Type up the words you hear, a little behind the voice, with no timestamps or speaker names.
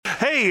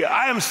Hey,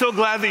 I am so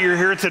glad that you're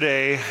here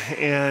today.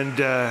 And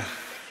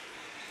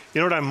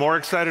you know what I'm more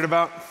excited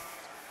about?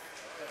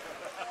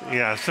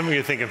 Yeah, some of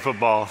you are thinking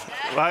football.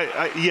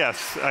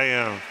 Yes, I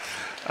am.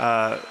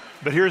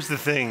 But here's the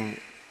thing.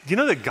 Do you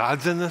know that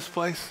God's in this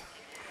place?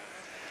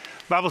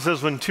 The Bible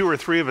says when two or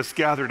three of us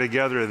gather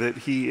together that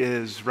he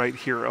is right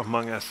here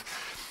among us.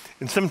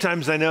 And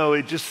sometimes I know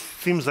it just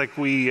seems like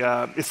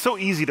it's so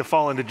easy to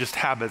fall into just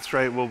habits,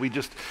 right? Well, we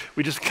just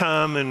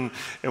come and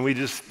we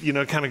just,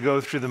 kind of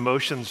go through the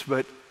motions,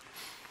 but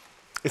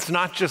it's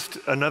not just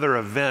another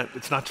event.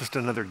 It's not just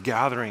another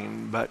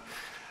gathering, but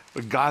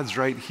God's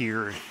right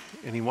here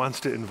and he wants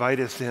to invite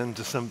us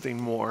into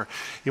something more.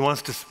 He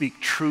wants to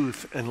speak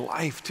truth and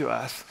life to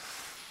us.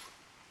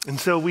 And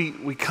so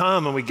we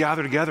come and we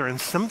gather together and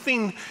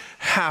something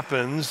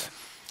happens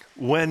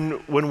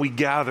when we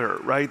gather,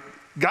 right?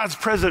 God's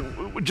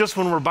present just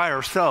when we're by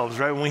ourselves,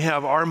 right? When we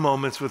have our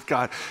moments with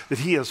God, that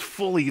he is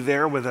fully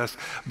there with us.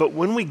 But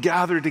when we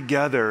gather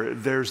together,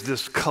 there's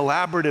this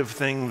collaborative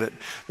thing that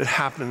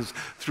happens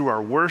through our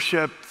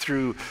worship,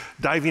 through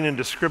diving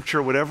into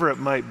scripture, whatever it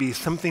might be.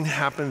 Something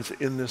happens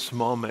in this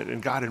moment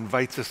and God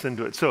invites us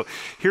into it. So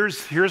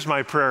here's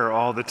my prayer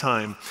all the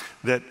time,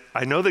 that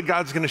I know that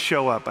God's gonna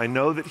show up. I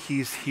know that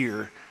he's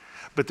here,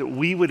 but that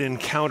we would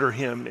encounter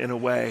him in a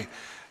way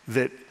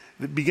that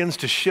begins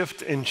to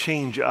shift and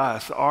change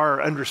us,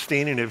 our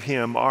understanding of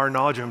him, our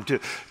knowledge of him,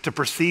 to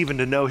perceive and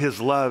to know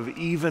his love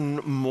even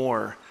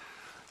more,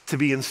 to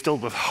be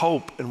instilled with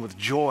hope and with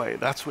joy.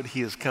 That's what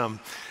he has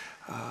come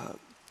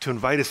to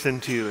invite us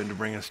into and to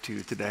bring us to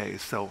today.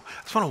 So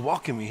I just want to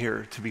welcome you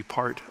here to be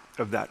part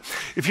of that.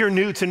 If you're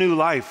new to New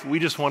Life, we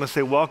just want to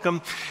say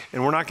welcome,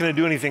 and we're not going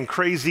to do anything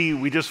crazy.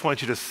 We just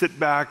want you to sit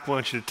back, we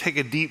want you to take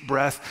a deep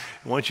breath,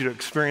 we want you to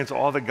experience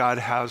all that God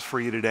has for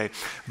you today.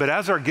 But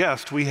as our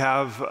guest, we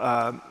have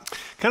kind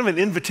of an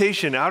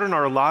invitation out in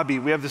our lobby.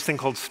 We have this thing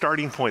called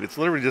Starting Point. It's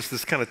literally just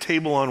this kind of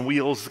table on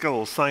wheels. It's got a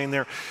little sign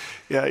there.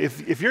 Yeah,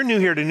 if you're new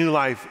here to New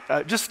Life,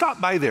 just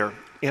stop by there.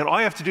 And all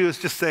you have to do is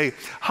just say,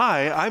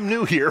 hi, I'm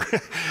new here.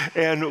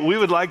 And we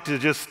would like to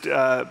just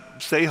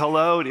say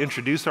hello and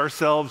introduce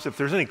ourselves. If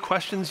there's any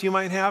questions you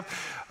might have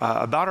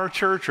about our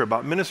church or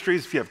about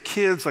ministries, if you have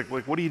kids, like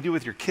what do you do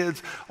with your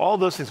kids? All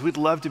those things, we'd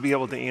love to be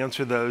able to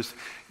answer those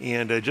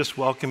and just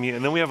welcome you.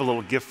 And then we have a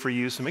little gift for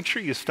you, so make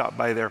sure you stop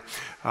by there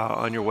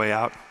on your way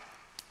out.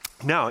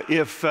 Now,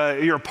 if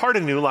you're a part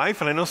of New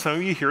Life, and I know some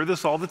of you hear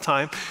this all the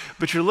time,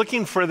 but you're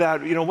looking for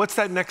that, what's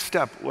that next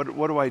step?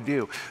 What do I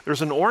do?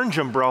 There's an orange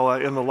umbrella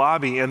in the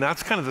lobby, and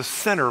that's kind of the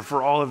center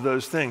for all of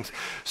those things.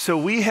 So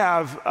we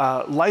have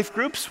life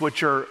groups,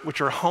 which are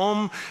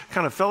home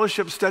kind of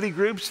fellowship study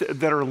groups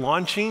that are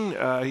launching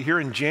here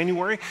in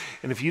January.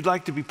 And if you'd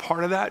like to be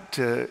part of that,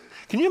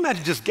 can you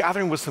imagine just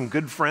gathering with some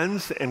good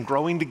friends and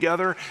growing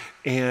together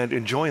and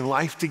enjoying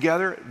life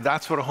together?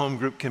 That's what a home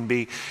group can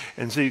be.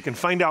 And so you can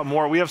find out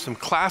more. We have some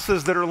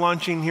classes that are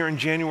launching here in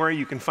January.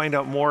 You can find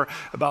out more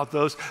about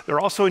those. They're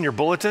also in your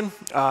bulletin,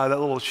 that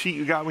little sheet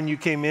you got when you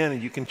came in,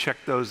 and you can check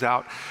those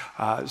out.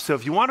 So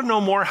if you want to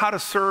know more how to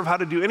serve, how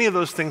to do any of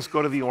those things,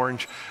 go to the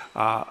orange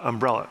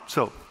umbrella.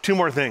 So 2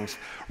 more things.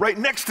 Right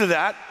next to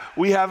that,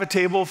 we have a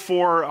table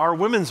for our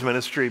women's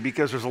ministry,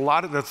 because there's a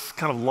lot that's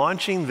kind of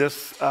launching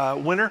this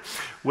winter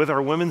with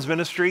our women's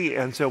ministry.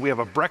 And so we have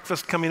a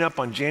breakfast coming up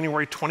on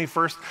January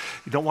 21st.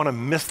 You don't want to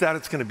miss that.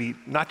 It's going to be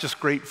not just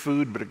great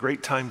food, but a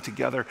great time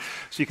together.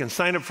 So you can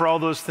sign up for all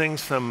those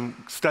things,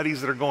 some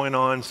studies that are going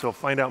on. So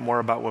find out more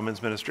about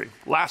women's ministry.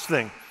 Last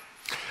thing.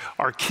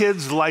 Our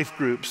kids' life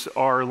groups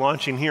are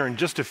launching here in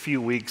just a few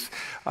weeks,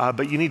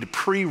 but you need to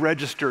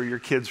pre-register your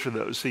kids for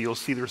those. So you'll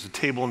see there's a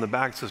table in the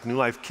back that says New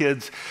Life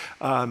Kids.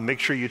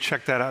 Make sure you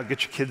check that out,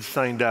 get your kids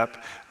signed up.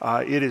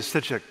 It is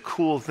such a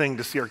cool thing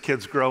to see our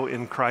kids grow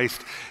in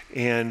Christ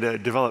and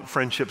develop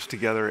friendships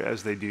together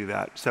as they do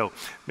that. So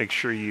make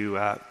sure you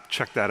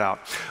check that out.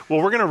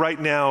 Well, we're going to right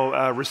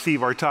now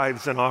receive our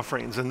tithes and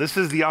offerings. And this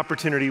is the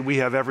opportunity we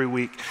have every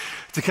week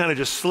to kind of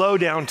just slow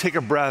down, take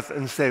a breath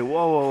and say,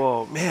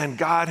 whoa, man,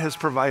 God has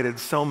provided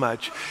so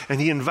much. And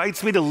he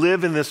invites me to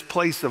live in this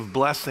place of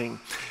blessing.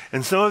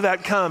 And some of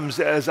that comes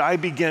as I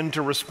begin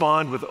to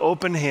respond with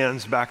open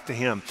hands back to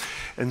him.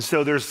 And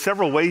so there's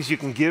several ways you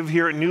can give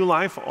here at New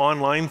Life,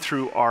 online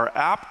through our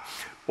app,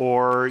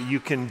 or you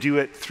can do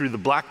it through the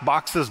black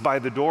boxes by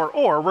the door,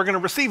 or we're going to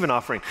receive an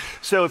offering.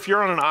 So if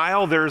you're on an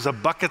aisle, there's a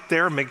bucket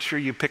there. Make sure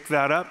you pick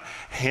that up,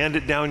 hand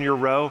it down your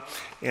row,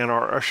 and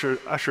our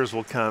ushers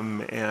will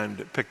come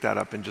and pick that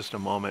up in just a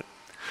moment.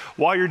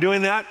 While you're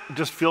doing that,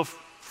 just feel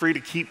free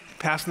to keep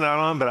passing that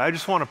on, but I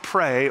just want to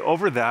pray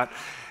over that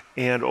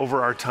and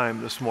over our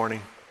time this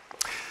morning.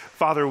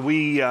 Father,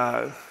 we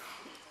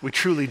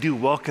truly do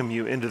welcome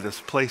you into this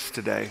place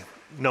today,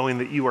 knowing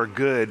that you are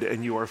good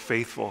and you are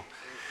faithful.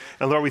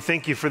 And Lord, we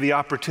thank you for the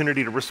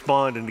opportunity to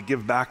respond and to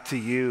give back to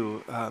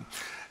you.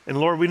 And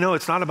Lord, we know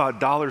it's not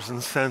about dollars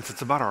and cents,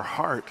 it's about our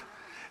heart.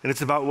 And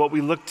it's about what we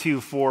look to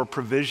for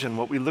provision,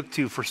 what we look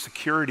to for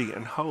security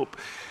and hope.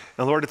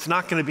 And Lord, it's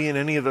not going to be in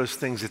any of those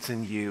things, it's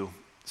in you.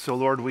 So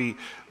Lord, we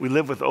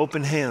live with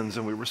open hands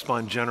and we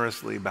respond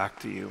generously back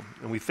to you.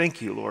 And we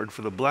thank you, Lord,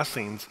 for the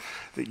blessings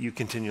that you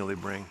continually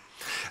bring.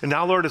 And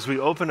now, Lord, as we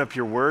open up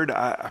your word,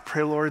 I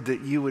pray, Lord,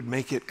 that you would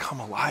make it come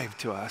alive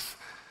to us.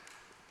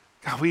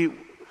 God, we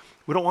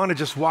don't want to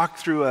just walk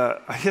through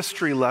a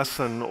history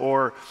lesson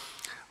or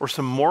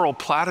some moral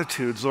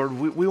platitudes. Lord,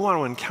 we want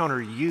to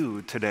encounter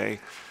you today.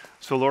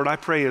 So Lord, I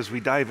pray as we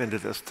dive into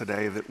this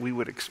today that we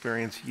would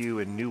experience you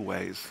in new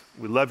ways.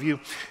 We love you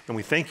and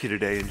we thank you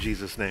today in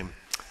Jesus' name.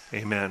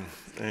 Amen.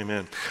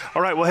 Amen.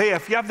 All right. Well, hey,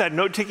 if you have that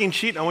note-taking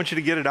sheet, I want you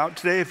to get it out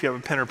today. If you have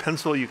a pen or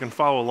pencil, you can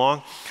follow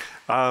along.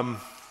 Let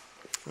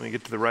me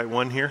get to the right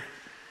one here.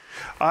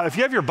 If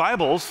you have your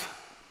Bibles,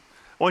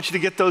 I want you to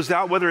get those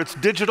out, whether it's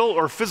digital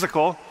or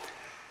physical.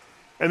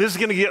 And this is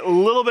going to get a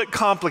little bit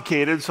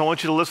complicated, so I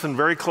want you to listen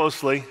very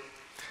closely.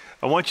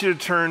 I want you to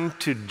turn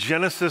to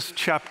Genesis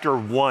chapter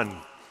 1.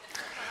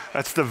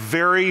 That's the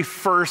very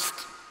first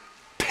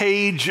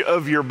page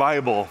of your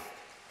Bible.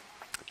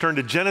 Turn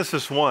to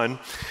Genesis 1,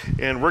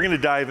 and we're going to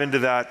dive into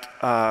that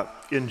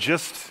in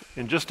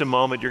just a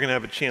moment. You're going to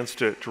have a chance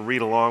to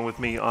read along with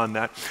me on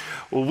that.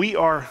 Well,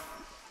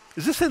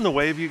 is this in the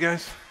way of you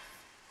guys?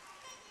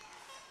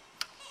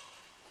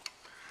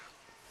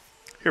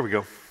 Here we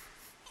go.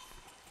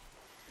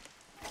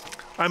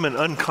 I'm an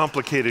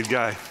uncomplicated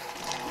guy.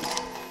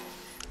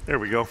 There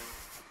we go.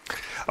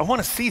 I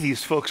want to see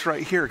these folks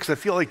right here because I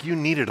feel like you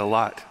need it a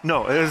lot.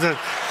 No, it isn't.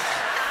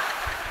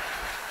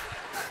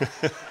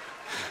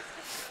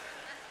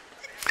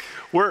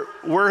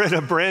 We're in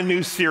a brand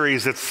new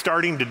series that's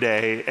starting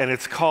today, and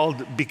it's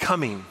called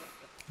Becoming.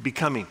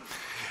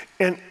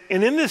 And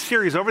in this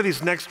series, over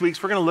these next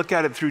weeks, we're going to look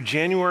at it through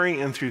January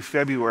and through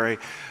February.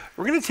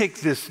 We're going to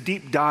take this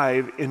deep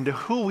dive into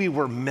who we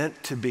were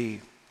meant to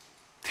be,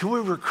 who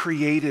we were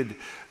created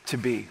to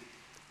be.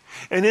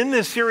 And in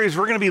this series,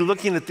 we're going to be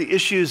looking at the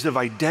issues of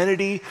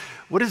identity.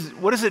 What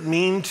does it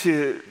mean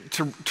to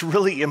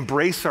really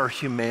embrace our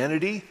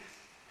humanity?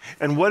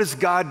 And what does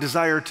God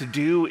desire to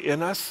do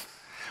in us?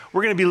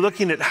 We're going to be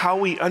looking at how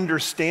we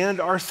understand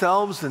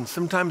ourselves and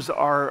sometimes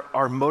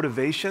our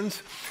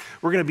motivations.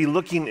 We're going to be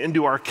looking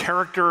into our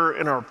character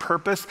and our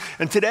purpose.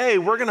 And today,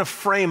 we're going to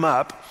frame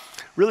up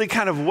really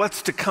kind of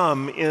what's to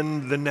come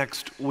in the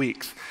next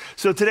weeks.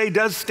 So today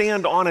does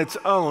stand on its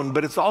own,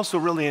 but it's also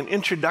really an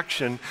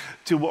introduction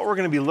to what we're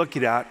going to be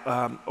looking at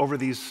over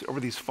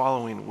these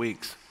following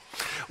weeks.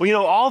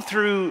 Well, all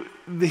through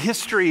the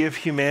history of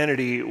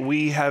humanity,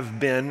 we have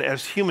been,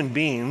 as human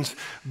beings,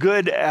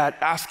 good at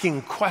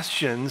asking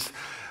questions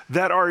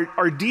that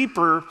are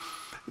deeper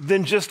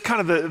than just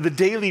kind of the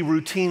daily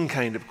routine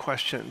kind of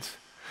questions.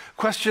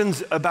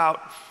 Questions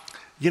about,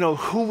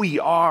 who we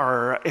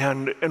are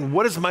and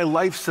what is my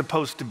life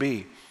supposed to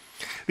be?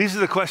 These are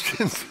the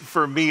questions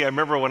for me. I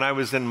remember when I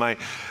was in my,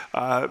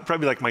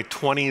 probably like my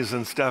 20s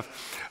and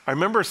stuff, I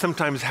remember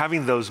sometimes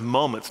having those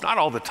moments, not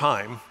all the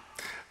time,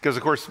 because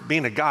of course,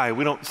 being a guy,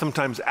 we don't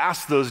sometimes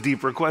ask those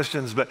deeper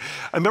questions, but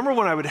I remember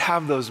when I would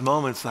have those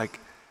moments like,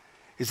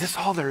 is this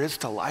all there is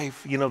to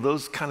life?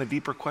 Those kind of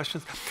deeper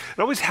questions. It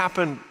always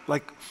happened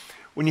like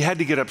when you had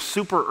to get up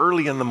super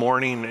early in the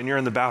morning and you're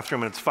in the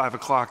bathroom and it's 5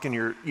 o'clock and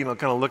you're,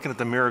 kind of looking at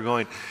the mirror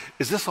going,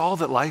 is this all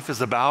that life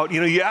is about?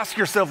 You ask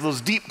yourself those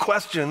deep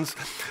questions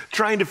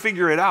trying to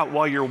figure it out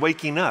while you're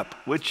waking up,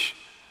 which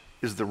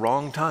is the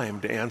wrong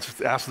time to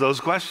ask those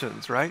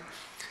questions, right?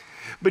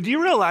 But do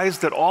you realize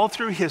that all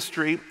through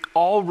history,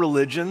 all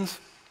religions,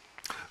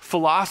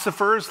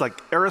 philosophers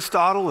like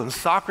Aristotle and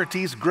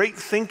Socrates, great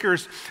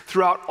thinkers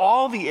throughout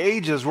all the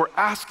ages were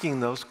asking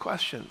those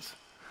questions.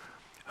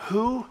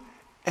 Who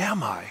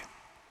am I?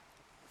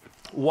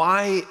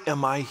 Why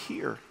am I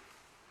here?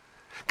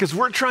 Because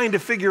we're trying to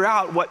figure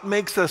out what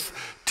makes us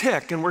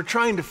tick, and we're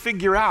trying to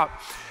figure out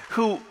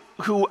who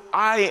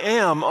I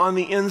am on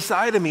the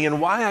inside of me and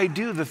why I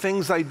do the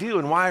things I do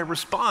and why I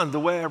respond the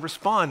way I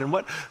respond and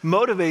what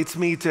motivates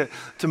me to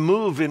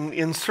move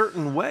in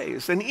certain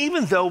ways. And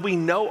even though we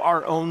know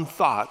our own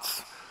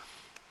thoughts,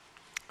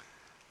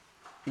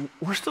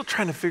 we're still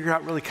trying to figure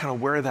out really kind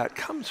of where that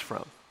comes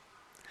from.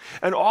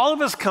 And all of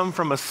us come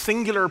from a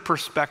singular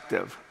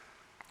perspective.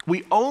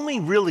 We only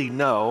really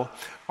know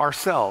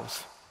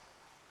ourselves.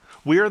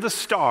 We are the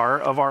star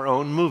of our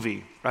own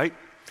movie, right?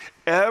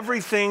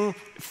 Everything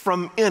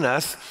from in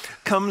us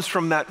comes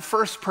from that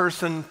first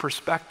person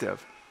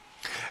perspective.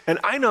 And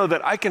I know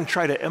that I can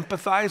try to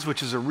empathize,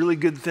 which is a really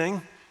good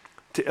thing,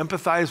 to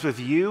empathize with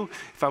you.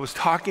 If I was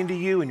talking to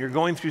you and you're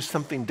going through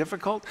something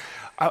difficult,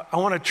 I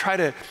want to try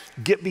to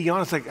get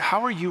beyond. It's like,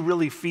 how are you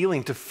really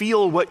feeling? To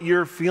feel what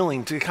you're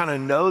feeling, to kind of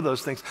know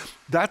those things.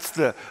 That's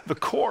the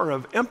core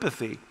of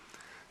empathy,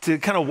 to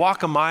kind of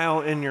walk a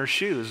mile in your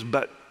shoes.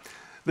 But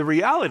the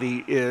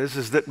reality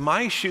is that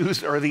my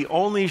shoes are the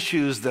only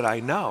shoes that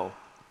I know.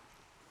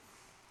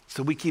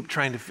 So we keep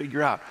trying to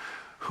figure out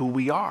who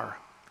we are.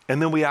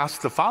 And then we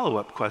ask the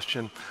follow-up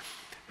question,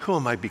 who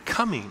am I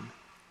becoming?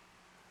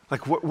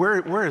 Like,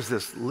 where is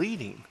this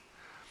leading?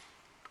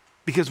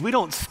 Because we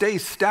don't stay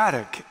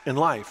static in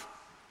life.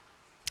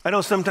 I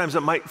know sometimes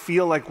it might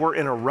feel like we're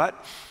in a rut,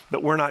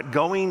 that we're not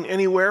going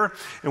anywhere.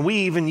 And we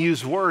even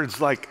use words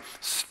like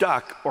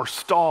stuck or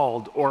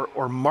stalled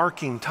or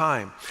marking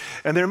time.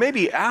 And there may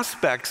be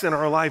aspects in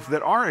our life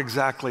that are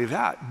exactly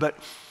that. But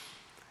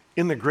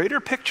in the greater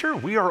picture,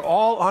 we are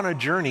all on a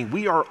journey.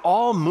 We are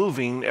all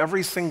moving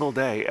every single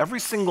day, every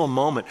single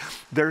moment.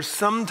 There's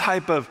some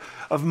type of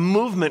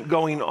movement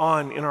going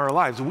on in our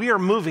lives. We are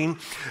moving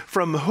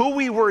from who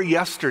we were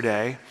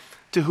yesterday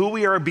to who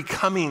we are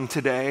becoming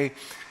today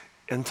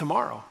and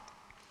tomorrow.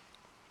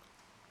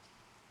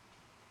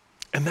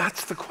 And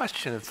that's the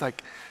question. It's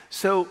like,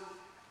 so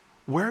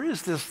where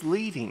is this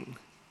leading?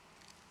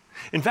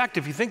 In fact,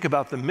 if you think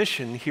about the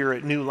mission here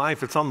at New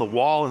Life, it's on the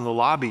wall in the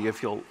lobby.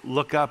 If you'll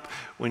look up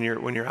when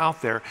you're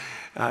out there,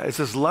 it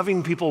says,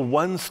 loving people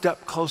one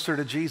step closer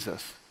to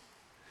Jesus.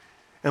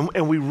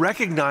 And we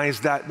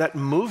recognize that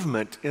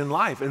movement in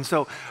life. And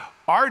so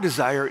our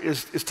desire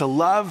is to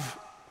love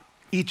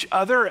each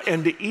other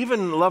and to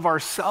even love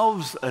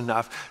ourselves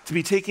enough to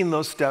be taking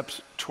those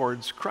steps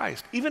towards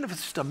Christ, even if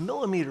it's just a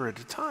millimeter at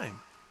a time.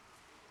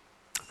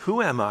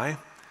 Who am I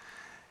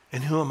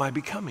and who am I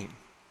becoming?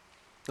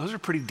 Those are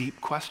pretty deep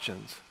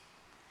questions.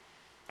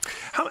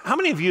 How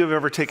many of you have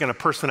ever taken a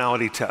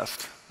personality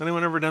test?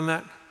 Anyone ever done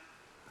that?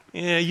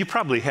 Yeah, you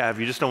probably have.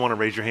 You just don't want to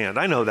raise your hand.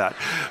 I know that.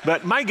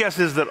 But my guess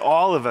is that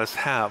all of us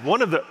have.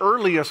 One of the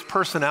earliest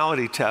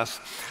personality tests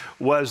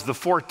was the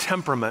 4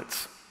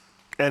 temperaments.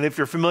 And if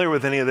you're familiar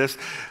with any of this,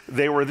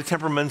 they were the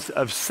temperaments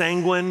of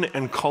sanguine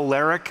and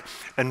choleric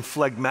and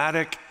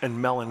phlegmatic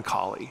and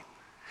melancholy.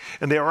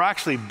 And they were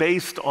actually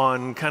based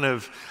on kind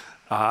of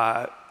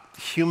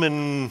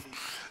human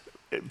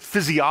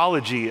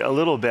physiology a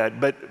little bit,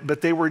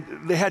 but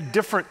they had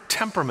different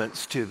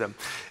temperaments to them.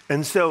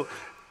 And so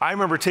I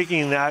remember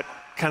taking that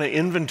kind of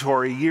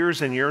inventory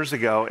years and years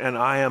ago, and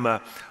I am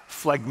a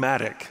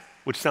phlegmatic,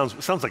 which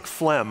sounds like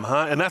phlegm,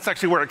 huh? And that's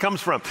actually where it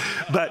comes from.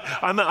 But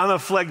I'm a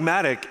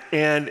phlegmatic,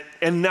 and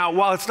now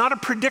while it's not a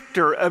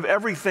predictor of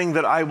everything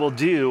that I will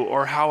do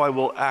or how I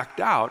will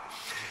act out,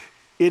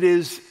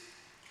 it's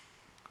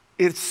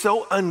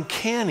so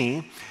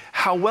uncanny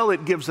how well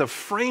it gives a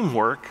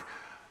framework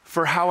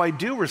for how I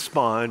do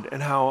respond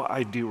and how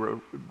I do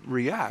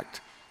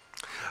react.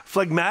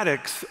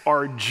 Phlegmatics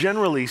are,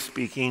 generally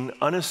speaking,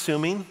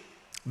 unassuming,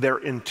 they're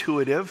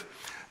intuitive,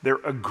 they're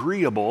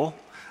agreeable,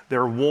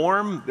 they're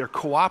warm, they're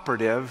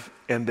cooperative,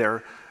 and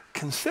they're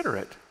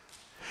considerate.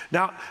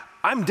 Now,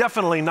 I'm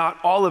definitely not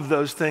all of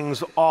those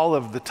things all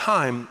of the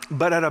time,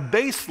 but at a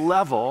base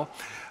level,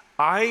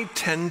 I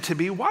tend to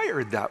be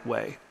wired that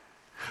way,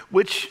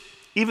 which,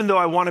 even though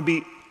I want to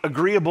be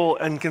agreeable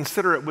and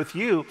considerate with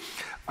you,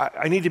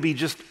 I need to be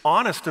just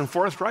honest and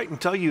forthright and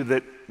tell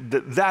you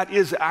that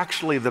is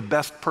actually the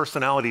best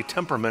personality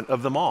temperament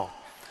of them all.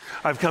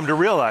 I've come to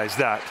realize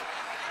that,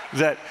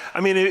 I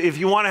mean, if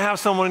you want to have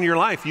someone in your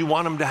life, you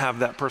want them to have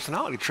that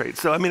personality trait.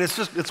 So, I mean,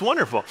 it's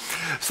wonderful.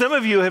 Some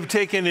of you have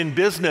taken in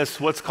business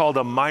what's called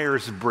a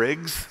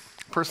Myers-Briggs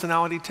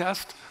personality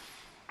test.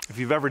 If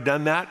you've ever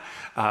done that,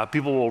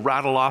 people will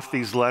rattle off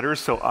these letters.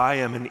 So I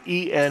am an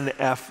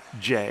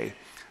ENFJ,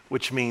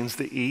 which means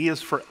the E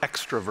is for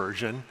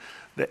extroversion,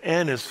 the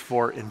N is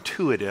for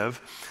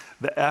intuitive,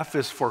 the F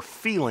is for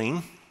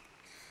feeling,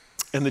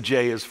 and the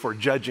J is for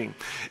judging.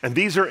 And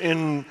these are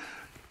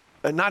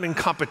not in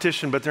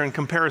competition, but they're in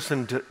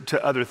comparison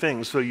to other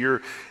things. So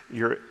you're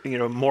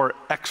more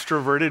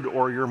extroverted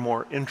or you're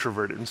more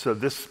introverted. And so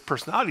this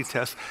personality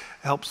test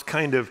helps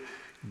kind of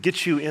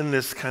get you in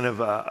this kind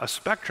of a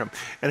spectrum.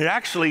 And it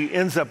actually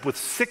ends up with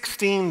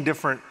 16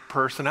 different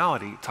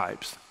personality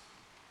types.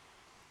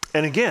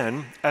 And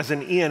again, as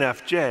an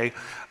ENFJ,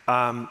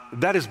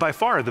 that is by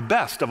far the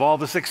best of all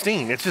the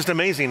 16. It's just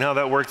amazing how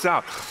that works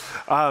out.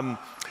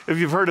 If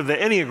you've heard of the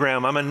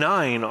Enneagram, I'm a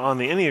 9 on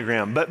the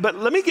Enneagram. But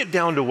let me get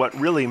down to what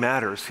really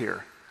matters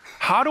here.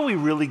 How do we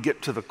really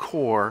get to the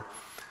core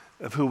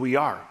of who we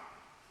are?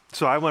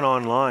 So I went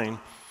online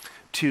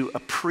to a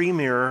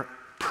premier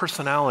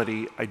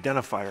personality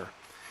identifier.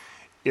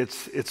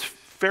 It's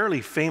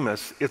fairly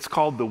famous. It's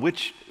called the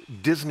Which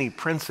Disney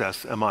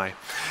Princess Am I?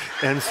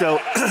 And so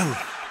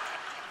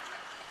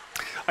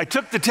I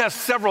took the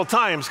test several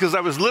times because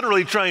I was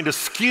literally trying to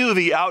skew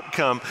the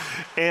outcome.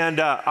 And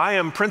I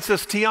am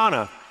Princess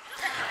Tiana,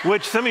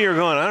 which some of you are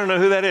going, I don't know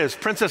who that is.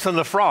 Princess and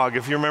the Frog,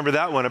 if you remember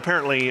that one.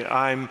 Apparently,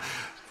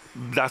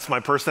 that's my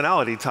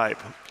personality type.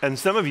 And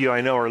some of you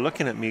I know are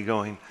looking at me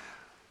going,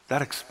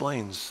 that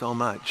explains so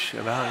much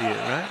about you,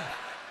 right?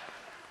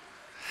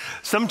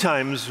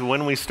 Sometimes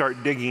when we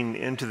start digging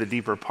into the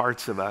deeper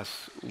parts of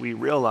us, we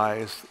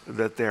realize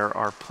that there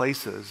are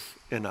places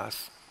in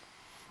us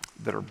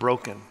that are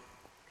broken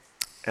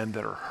and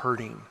that are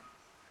hurting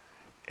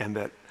and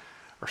that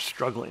are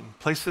struggling.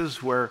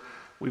 Places where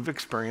we've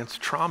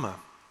experienced trauma.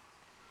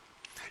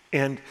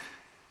 And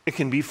it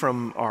can be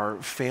from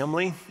our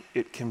family.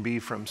 It can be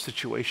from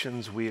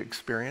situations we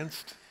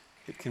experienced.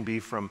 It can be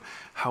from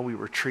how we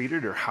were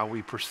treated or how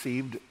we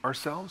perceived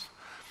ourselves.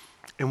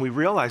 And we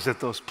realize that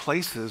those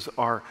places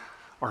are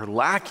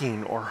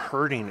lacking or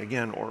hurting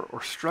again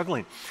or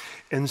struggling.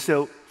 And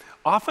so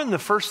often the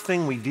first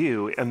thing we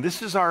do, and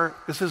this is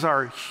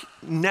our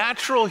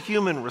natural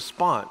human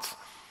response,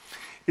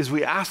 is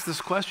we ask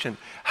this question: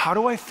 how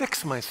do I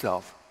fix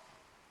myself?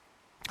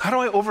 How do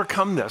I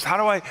overcome this? How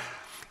do I,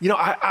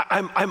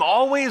 I'm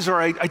always, or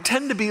I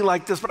tend to be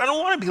like this, but I don't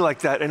want to be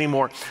like that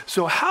anymore.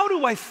 So how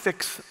do I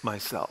fix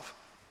myself?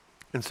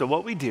 And so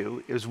what we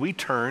do is we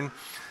turn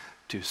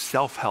to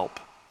self-help.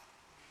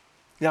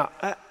 Now,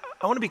 I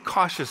want to be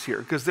cautious here,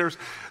 because there's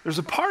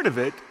a part of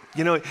it,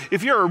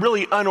 if you're a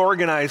really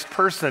unorganized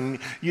person,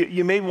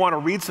 you may want to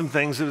read some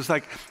things that is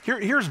like,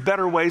 here's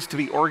better ways to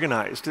be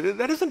organized.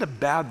 That isn't a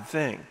bad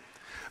thing.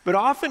 But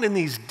often in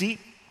these deep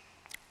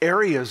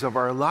areas of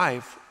our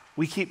life,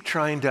 we keep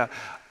trying to,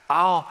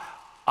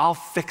 I'll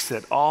fix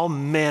it, I'll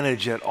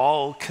manage it,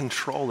 I'll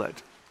control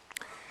it.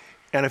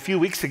 And a few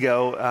weeks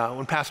ago,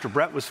 when Pastor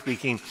Brett was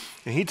speaking,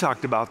 and he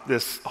talked about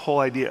this whole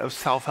idea of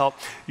self-help,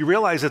 you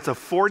realize it's a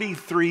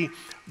 $43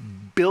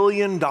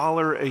 billion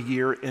a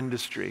year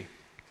industry.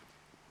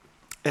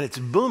 And it's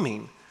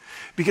booming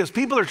because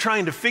people are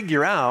trying to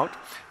figure out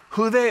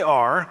who they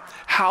are,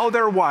 how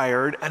they're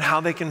wired, and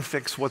how they can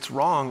fix what's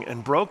wrong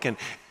and broken.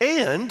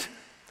 And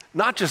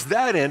not just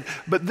that end,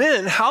 but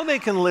then how they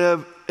can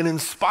live an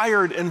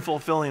inspired and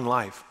fulfilling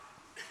life.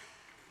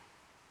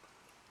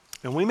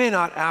 And we may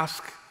not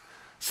ask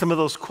some of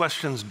those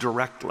questions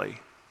directly,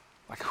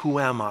 like who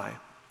am I?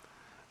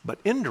 But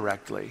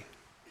indirectly,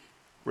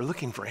 we're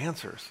looking for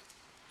answers.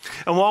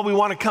 And while we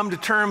want to come to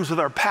terms with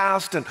our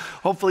past and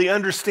hopefully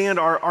understand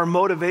our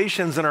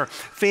motivations and our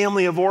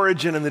family of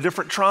origin and the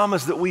different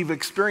traumas that we've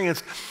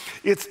experienced,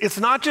 it's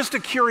not just a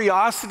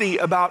curiosity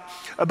about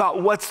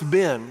what's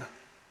been.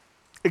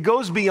 It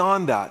goes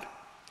beyond that.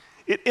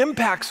 It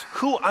impacts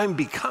who I'm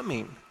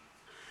becoming.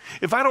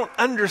 If I don't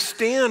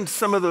understand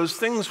some of those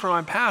things from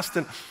my past,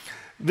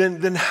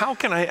 then how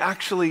can I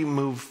actually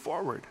move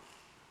forward?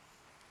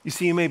 You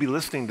see, you may be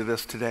listening to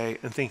this today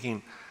and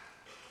thinking,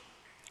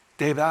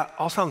 Dave, that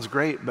all sounds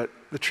great, but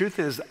the truth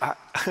is,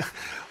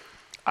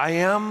 I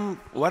am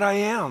what I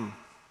am.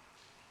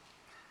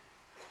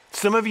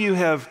 Some of you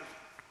have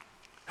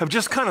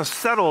just kind of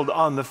settled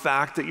on the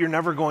fact that you're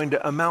never going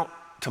to amount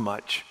to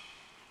much.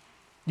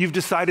 You've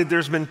decided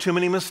there's been too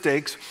many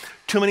mistakes,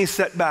 too many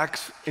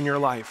setbacks in your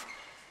life.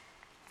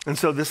 And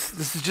so this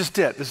is just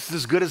it. This is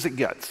as good as it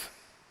gets.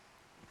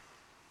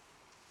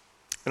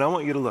 And I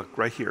want you to look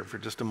right here for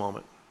just a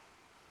moment.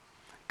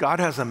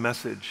 God has a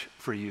message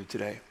for you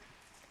today.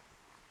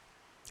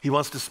 He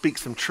wants to speak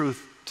some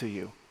truth to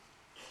you.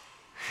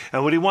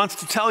 And what he wants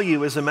to tell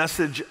you is a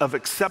message of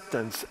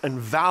acceptance and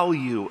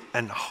value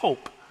and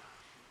hope.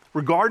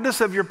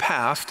 Regardless of your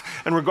past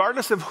and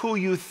regardless of who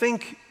you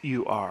think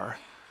you are,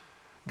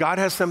 God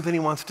has something he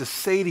wants to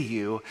say to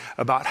you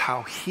about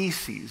how he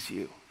sees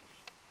you.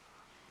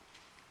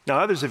 Now,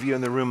 others of you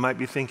in the room might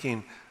be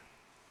thinking,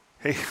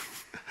 hey,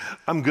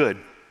 I'm good.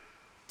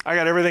 I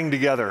got everything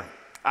together.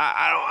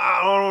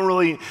 I don't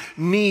really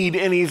need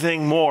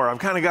anything more. I've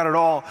kind of got it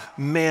all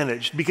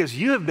managed, because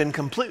you have been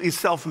completely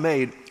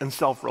self-made and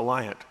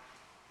self-reliant.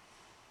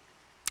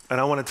 And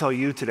I want to tell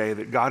you today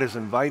that God is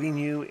inviting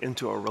you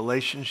into a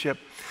relationship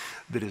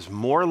that is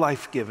more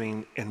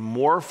life-giving and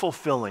more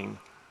fulfilling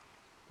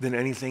than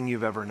anything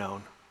you've ever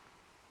known.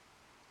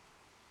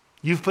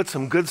 You've put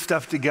some good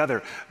stuff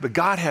together, but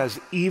God has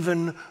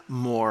even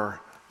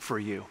more for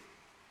you.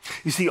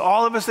 You see,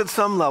 all of us at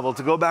some level,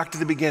 to go back to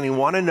the beginning,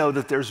 want to know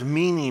that there's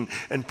meaning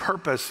and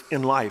purpose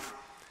in life.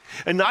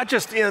 And not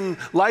just in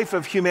life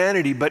of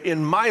humanity, but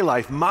in my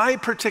life, my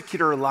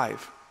particular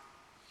life,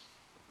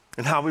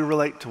 and how we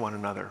relate to one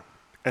another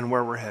and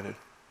where we're headed.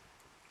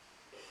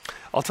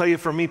 I'll tell you,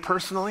 for me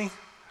personally,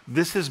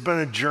 this has been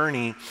a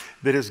journey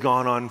that has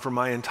gone on for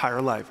my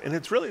entire life. And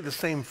it's really the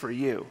same for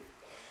you.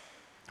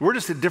 We're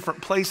just at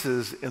different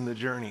places in the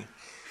journey.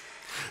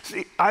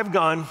 See, I've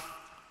gone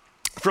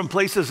from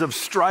places of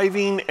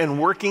striving and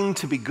working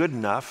to be good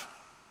enough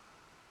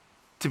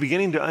to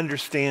beginning to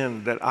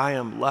understand that I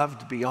am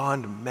loved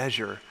beyond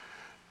measure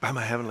by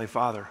my Heavenly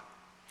Father.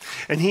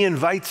 And he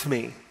invites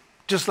me,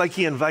 just like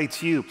he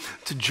invites you,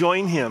 to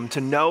join him,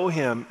 to know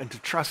him, and to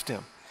trust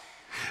him.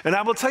 And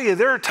I will tell you,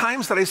 there are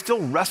times that I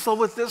still wrestle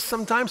with this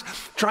sometimes,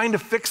 trying to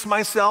fix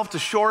myself, to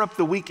shore up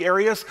the weak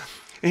areas.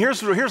 And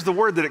here's the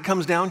word that it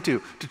comes down to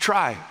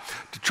try.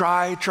 To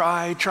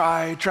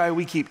try.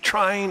 We keep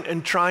trying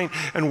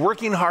and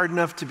working hard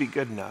enough to be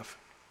good enough.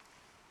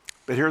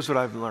 But here's what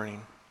I'm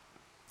learning.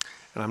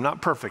 And I'm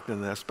not perfect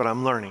in this, but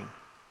I'm learning.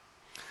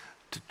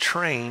 To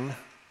train,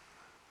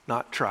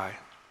 not try.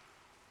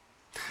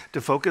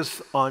 To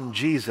focus on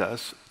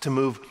Jesus, to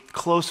move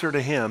closer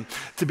to him,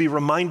 to be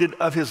reminded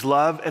of his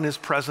love and his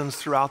presence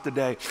throughout the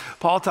day.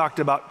 Paul talked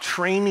about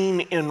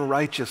training in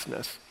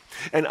righteousness.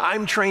 And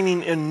I'm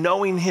training in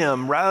knowing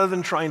him rather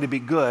than trying to be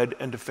good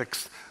and to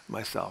fix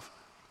myself.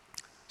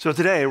 So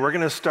today we're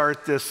going to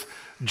start this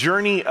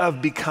journey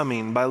of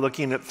becoming by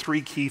looking at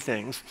 3 key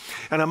things.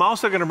 And I'm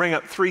also going to bring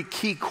up 3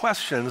 key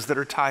questions that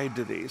are tied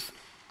to these.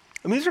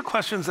 And these are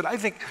questions that I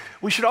think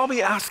we should all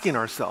be asking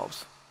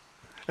ourselves.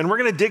 And we're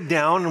going to dig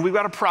down and we've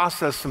got to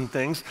process some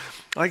things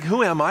like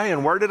who am I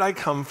and where did I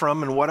come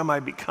from and what am I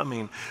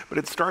becoming? But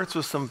it starts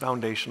with some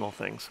foundational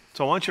things.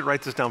 So I want you to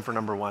write this down for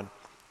number one.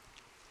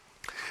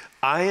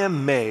 I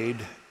am made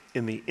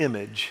in the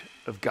image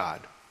of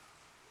God.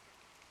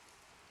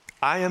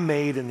 I am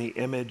made in the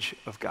image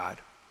of God.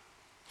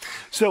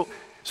 So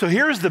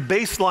here's the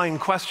baseline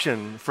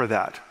question for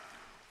that.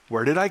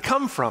 Where did I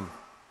come from?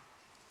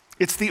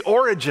 It's the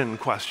origin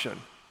question.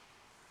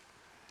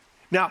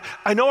 Now,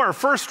 I know our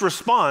first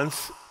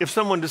response, if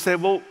someone to say,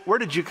 well, where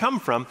did you come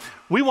from?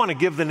 We want to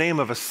give the name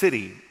of a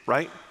city,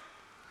 right?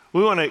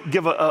 We want to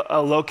give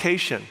a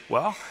location.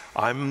 Well,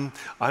 I'm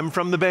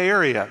from the Bay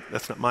Area.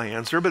 That's not my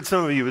answer, but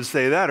some of you would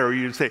say that, or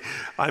you'd say,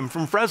 I'm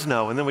from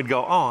Fresno, and then we'd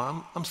go,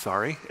 oh, I'm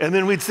sorry. And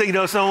then we'd say,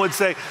 someone would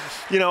say,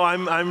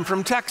 I'm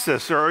from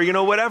Texas, or,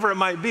 whatever it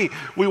might be.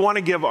 We want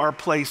to give our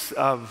place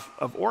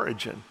of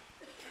origin.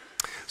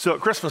 So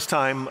at Christmas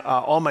time,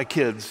 all my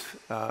kids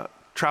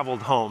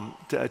traveled home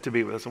to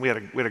be with us, and we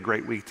had a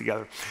great week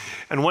together.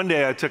 And one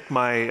day I took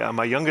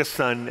my youngest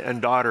son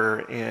and daughter,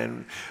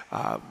 and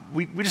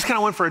we just kind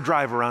of went for a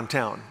drive around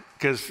town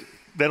because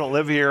they don't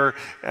live here.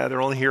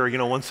 They're only here,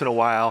 once in a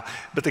while,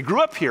 but they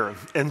grew up here.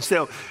 And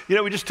so,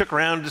 we just took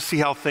around to see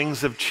how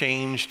things have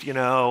changed, and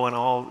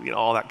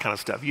all that kind of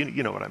stuff.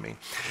 You know what I mean.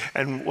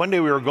 And one day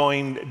we were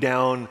going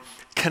down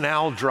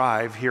Canal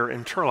Drive here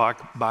in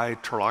Turlock by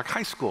Turlock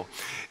High School.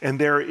 And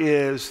there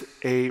is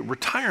a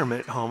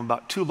retirement home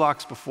about 2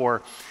 blocks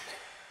before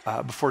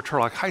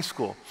Turlock High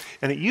School.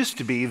 And it used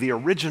to be the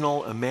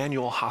original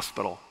Emmanuel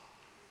Hospital.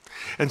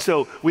 And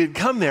so we had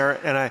come there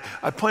and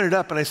I pointed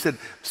up and I said,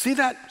 see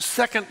that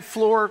second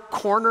floor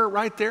corner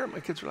right there? My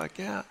kids were like,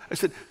 yeah. I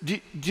said, do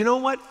you know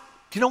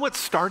what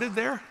started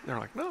there? They're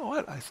like, no,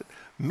 what? I said,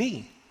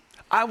 me.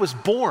 I was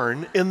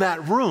born in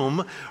that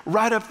room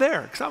right up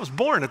there because I was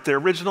born at the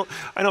original.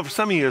 I know for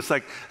some of you, it's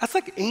like, that's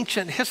like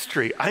ancient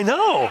history. I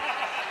know.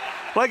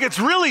 Like it's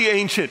really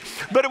ancient.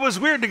 But it was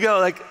weird to go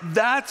like,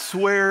 that's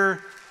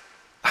where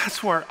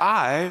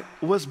I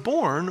was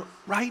born,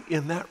 right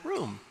in that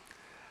room.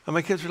 And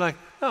my kids were like,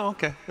 oh,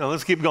 okay,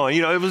 let's keep going.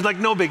 It was like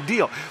no big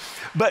deal.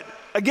 But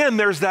again,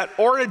 there's that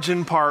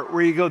origin part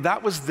where you go,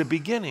 that was the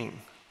beginning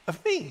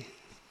of me.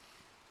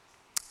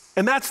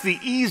 And that's the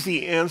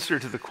easy answer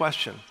to the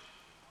question.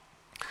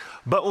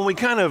 But when we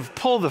kind of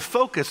pull the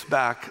focus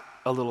back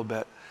a little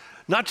bit,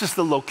 not just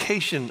the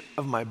location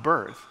of my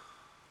birth,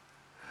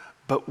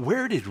 but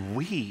where did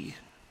we,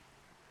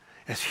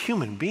 as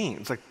human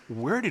beings,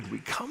 where did we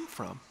come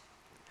from?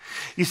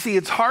 You see,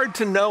 it's hard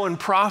to know and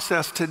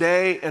process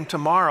today and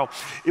tomorrow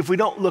if we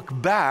don't look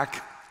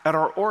back at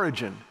our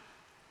origin.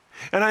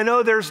 And I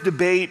know there's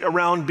debate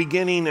around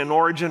beginning and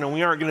origin, and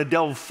we aren't going to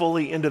delve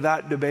fully into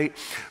that debate,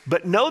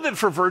 but know that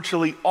for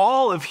virtually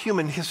all of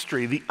human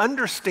history, the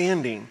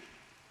understanding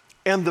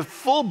and the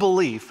full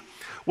belief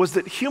was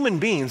that human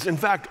beings, in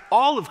fact,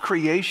 all of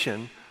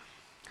creation,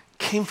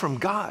 came from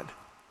God.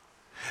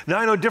 Now,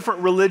 I know different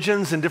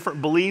religions and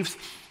different beliefs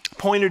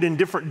pointed in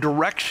different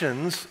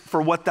directions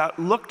for what that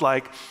looked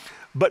like,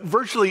 but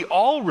virtually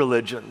all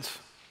religions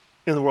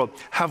in the world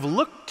have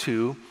looked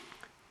to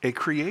a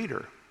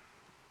creator.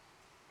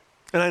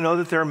 And I know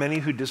that there are many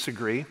who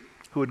disagree,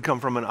 who would come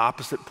from an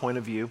opposite point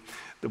of view,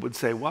 that would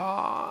say,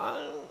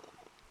 well,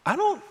 I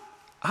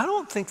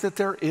don't think that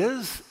there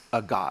is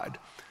a God,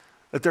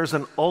 that there's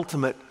an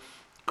ultimate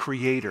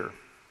creator.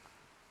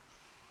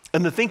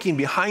 And the thinking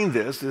behind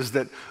this is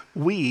that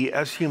we,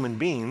 as human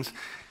beings,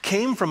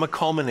 came from a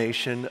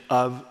culmination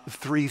of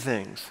 3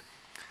 things: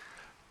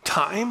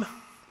 time,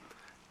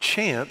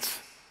 chance,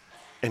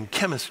 and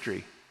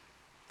chemistry.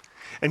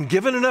 And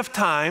given enough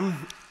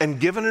time, and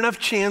given enough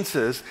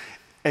chances,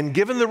 and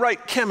given the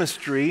right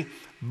chemistry,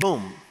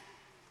 boom,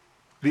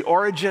 the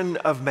origin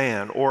of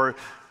man, or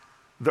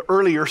the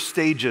earlier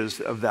stages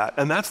of that.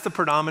 And that's the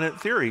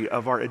predominant theory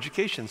of our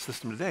education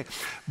system today.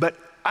 But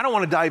I don't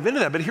want to dive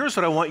into that, but here's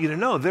what I want you to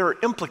know. There are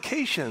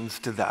implications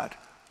to that.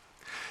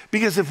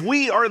 Because if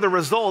we are the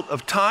result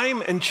of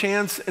time and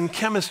chance and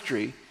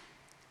chemistry,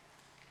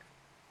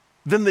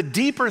 then the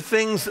deeper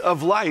things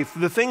of life,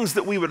 the things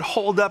that we would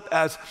hold up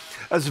as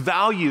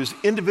values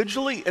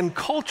individually and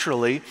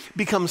culturally,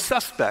 become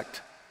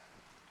suspect.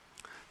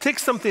 Take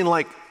something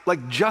like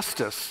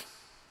justice,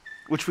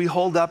 which we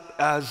hold up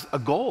as a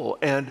goal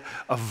and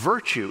a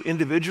virtue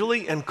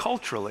individually and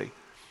culturally.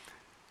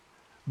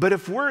 But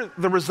if we're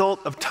the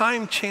result of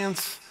time,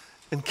 chance,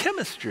 and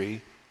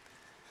chemistry,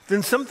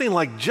 then something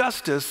like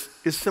justice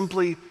is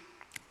simply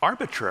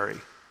arbitrary.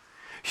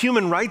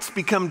 Human rights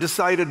become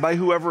decided by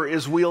whoever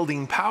is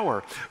wielding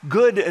power.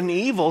 Good and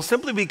evil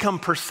simply become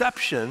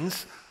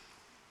perceptions,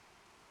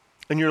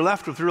 and you're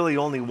left with really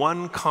only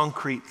one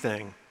concrete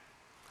thing.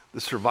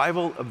 The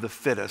survival of the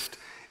fittest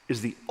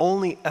is the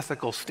only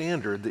ethical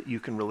standard that you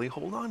can really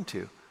hold on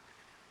to.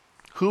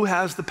 Who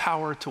has the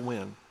power to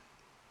win?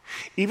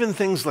 Even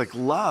things like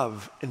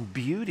love and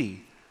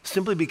beauty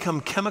simply become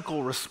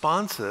chemical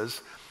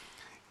responses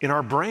in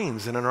our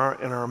brains and in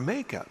our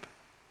makeup.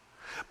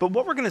 But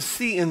what we're going to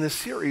see in this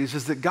series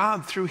is that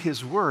God, through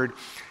his word,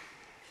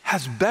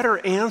 has better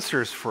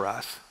answers for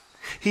us.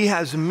 He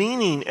has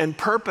meaning and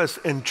purpose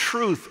and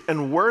truth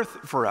and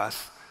worth for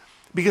us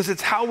because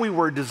it's how we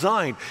were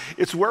designed.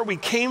 It's where we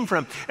came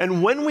from.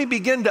 And when we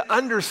begin to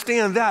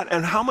understand that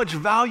and how much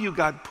value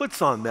God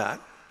puts on that,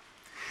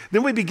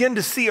 then we begin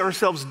to see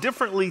ourselves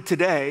differently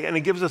today, and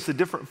it gives us a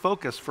different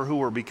focus for who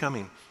we're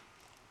becoming.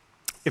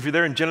 If you're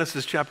there in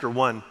Genesis chapter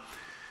 1,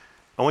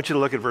 I want you to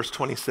look at verse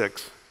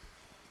 26.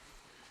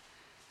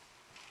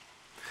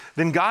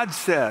 Then God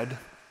said,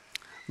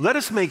 "Let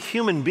us make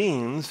human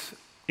beings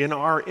in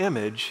our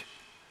image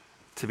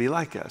to be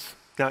like us."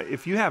 Now,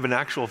 if you have an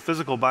actual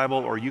physical Bible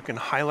or you can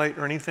highlight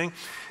or anything,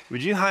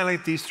 would you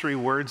highlight these three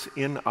words,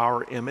 "in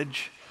our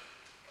image"?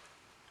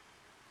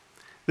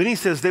 Then he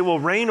says, "They will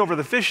reign over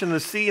the fish in the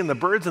sea and the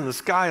birds in the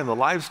sky and the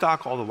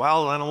livestock, all the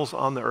wild animals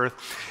on the earth,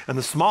 and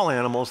the small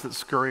animals that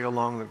scurry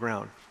along the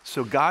ground."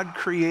 So God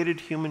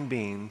created human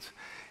beings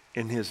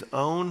in his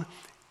own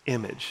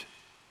image.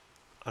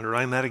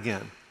 Underline that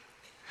again.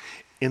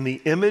 In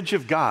the image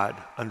of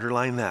God,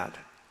 underline that,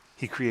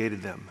 he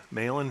created them.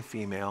 Male and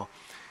female,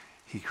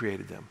 he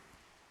created them.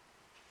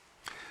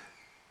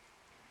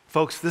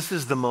 Folks, this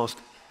is the most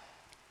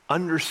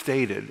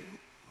understated,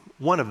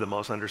 one of the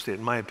most understated,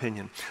 in my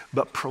opinion,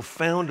 but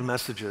profound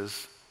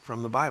messages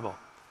from the Bible.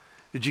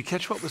 Did you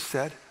catch what was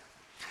said?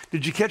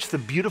 Did you catch the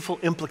beautiful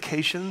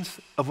implications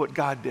of what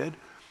God did?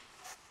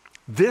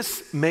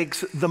 This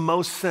makes the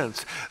most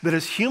sense, that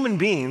as human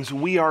beings,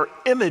 we are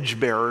image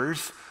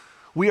bearers.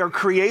 We are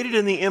created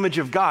in the image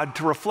of God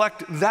to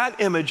reflect that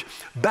image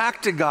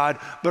back to God,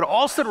 but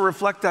also to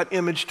reflect that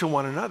image to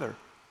one another.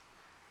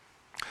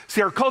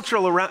 See, our culture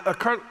around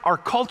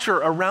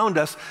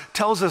us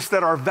tells us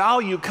that our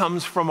value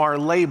comes from our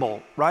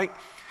label, right?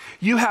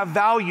 You have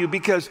value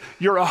because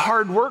you're a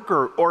hard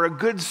worker or a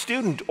good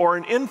student or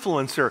an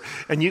influencer,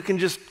 and you can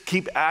just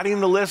keep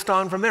adding the list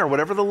on from there,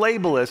 whatever the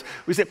label is.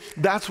 We say,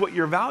 that's what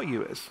your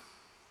value is.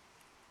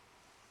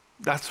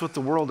 That's what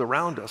the world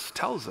around us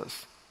tells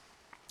us.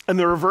 And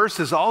the reverse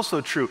is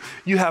also true.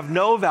 You have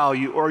no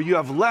value or you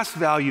have less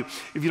value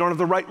if you don't have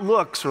the right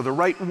looks or the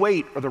right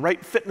weight or the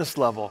right fitness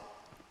level.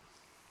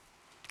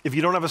 If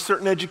you don't have a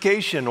certain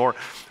education or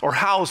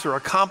house or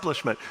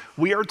accomplishment.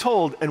 We are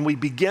told, and we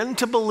begin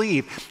to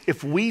believe,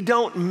 if we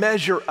don't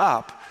measure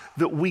up,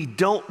 that we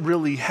don't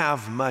really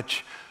have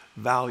much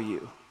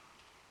value.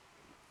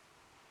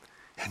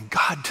 And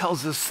God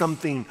tells us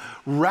something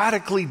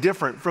radically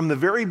different from the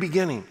very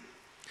beginning.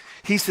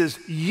 He says,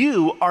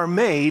 "You are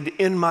made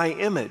in my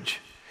image."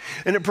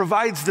 And it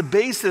provides the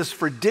basis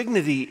for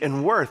dignity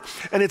and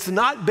worth. And it's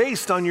not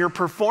based on your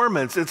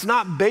performance. It's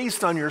not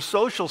based on your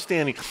social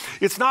standing.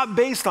 It's not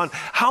based on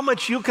how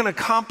much you can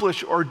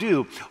accomplish or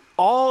do.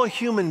 All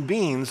human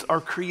beings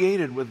are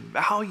created with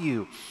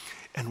value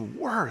and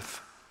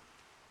worth.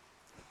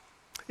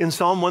 In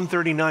Psalm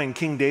 139,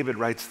 King David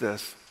writes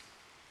this.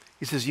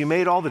 He says, "You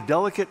made all the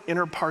delicate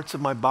inner parts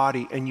of my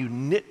body, and you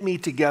knit me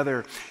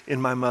together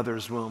in my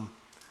mother's womb.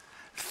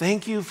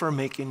 Thank you for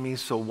making me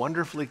so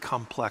wonderfully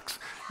complex.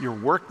 Your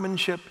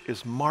workmanship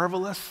is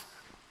marvelous,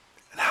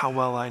 and how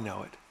well I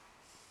know it."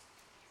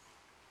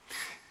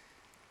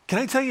 Can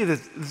I tell you that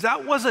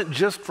that wasn't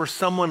just for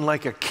someone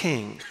like a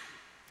king,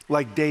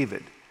 like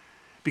David,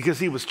 because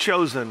he was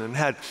chosen and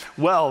had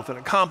wealth and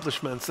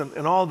accomplishments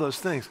and all those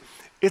things.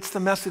 It's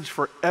the message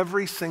for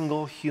every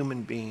single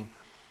human being.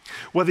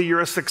 Whether you're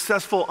a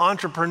successful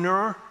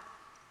entrepreneur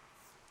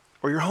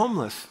or you're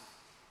homeless,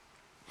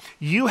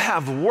 you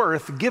have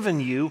worth given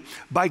you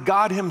by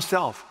God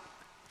himself.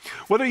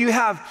 Whether you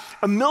have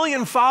 1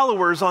 million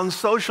followers on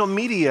social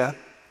media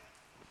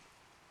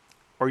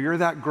or you're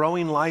that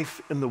growing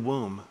life in the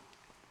womb,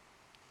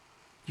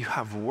 you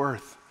have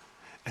worth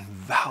and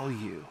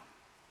value.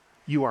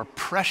 You are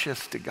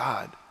precious to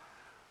God.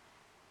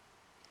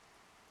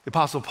 The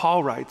Apostle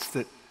Paul writes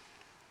that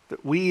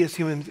we as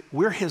humans,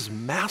 we're his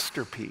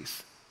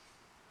masterpiece.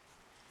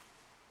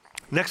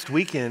 Next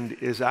weekend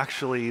is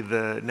actually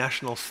the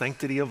National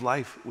Sanctity of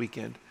Life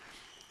weekend.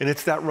 And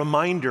it's that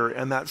reminder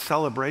and that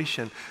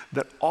celebration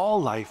that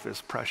all life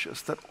is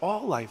precious, that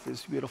all life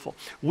is beautiful.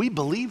 We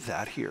believe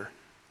that here.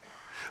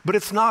 But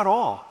it's not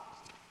all.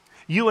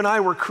 You and I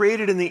were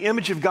created in the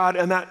image of God,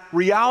 and that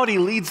reality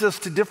leads us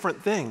to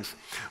different things.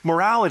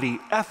 Morality,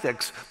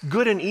 ethics,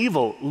 good and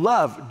evil,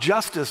 love,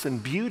 justice,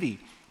 and beauty.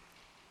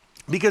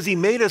 Because he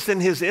made us in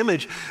his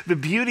image, the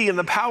beauty and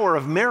the power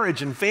of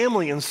marriage and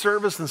family and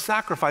service and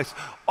sacrifice,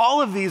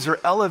 all of these are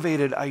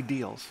elevated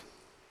ideals.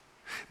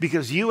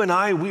 Because you and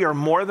I, we are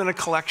more than a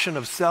collection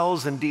of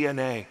cells and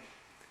DNA.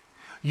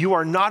 You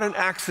are not an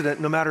accident,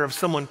 no matter if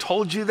someone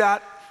told you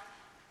that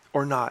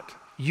or not.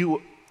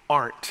 You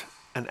aren't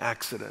an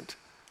accident.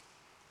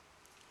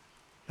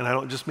 And I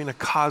don't just mean a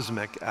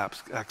cosmic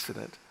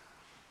accident.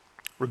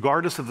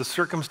 Regardless of the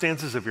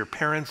circumstances of your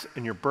parents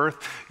and your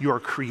birth, you are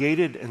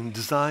created and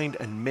designed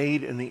and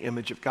made in the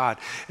image of God.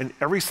 And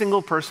every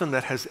single person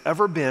that has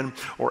ever been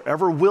or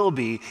ever will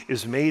be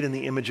is made in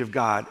the image of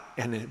God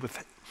and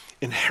with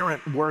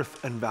inherent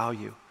worth and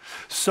value.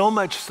 So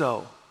much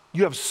so,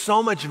 you have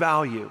so much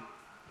value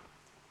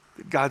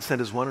that God sent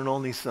his one and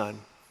only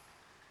Son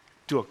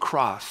to a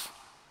cross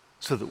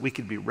so that we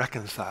could be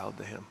reconciled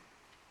to him.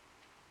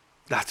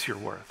 That's your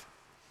worth.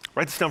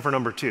 Write this down for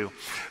number 2.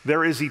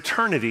 There is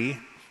eternity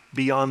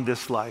beyond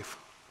this life.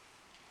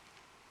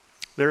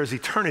 There is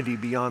eternity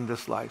beyond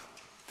this life.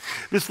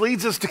 This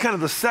leads us to kind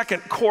of the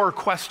second core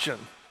question.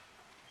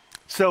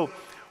 So,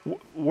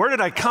 where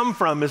did I come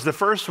from is the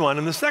first one,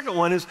 and the second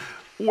one is,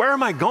 where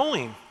am I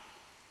going?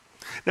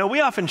 Now, we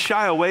often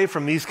shy away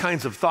from these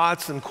kinds of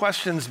thoughts and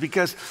questions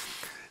because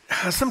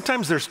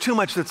sometimes there's too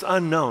much that's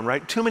unknown,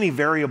 right? Too many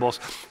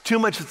variables, too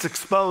much that's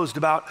exposed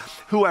about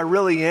who I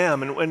really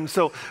am. And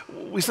so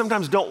we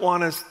sometimes don't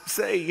want to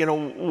say,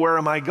 where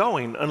am I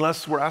going?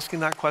 Unless we're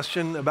asking that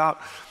question about,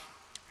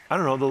 I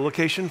don't know, the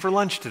location for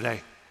lunch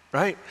today,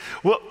 right?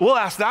 We'll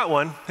ask that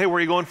one, hey, where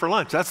are you going for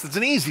lunch? That's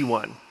an easy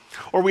one.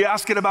 Or we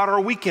ask it about our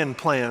weekend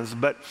plans,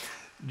 but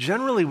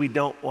generally we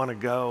don't want to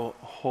go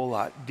a whole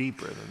lot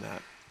deeper than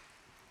that.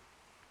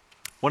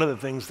 One of the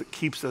things that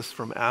keeps us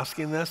from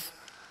asking this,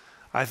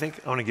 I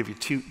want to give you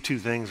two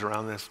things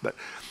around this, but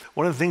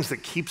one of the things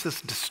that keeps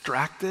us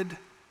distracted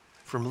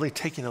from really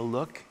taking a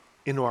look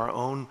into our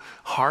own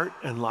heart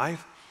and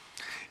life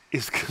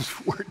is because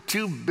we're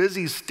too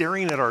busy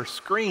staring at our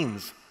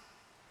screens,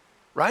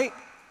 right?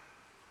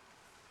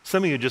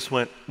 Some of you just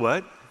went,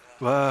 what?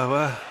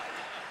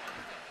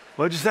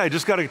 What'd you say? I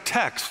just got a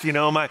text,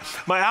 my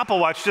Apple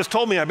Watch just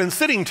told me I've been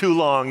sitting too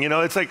long.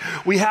 It's like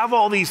we have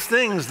all these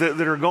things that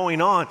are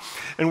going on,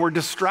 and we're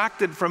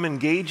distracted from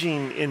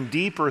engaging in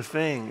deeper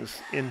things,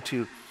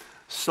 into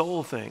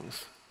soul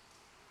things.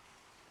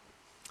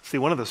 See,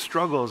 one of the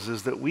struggles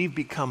is that we've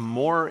become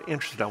more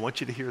interested, I want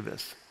you to hear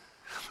this,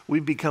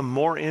 we've become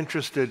more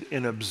interested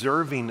in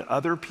observing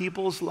other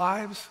people's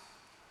lives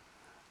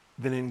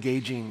than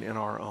engaging in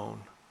our own.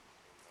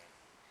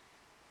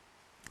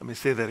 Let me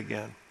say that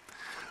again.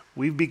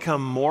 We've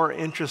become more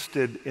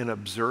interested in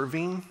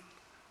observing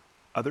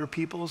other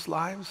people's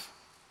lives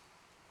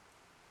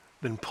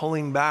than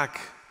pulling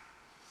back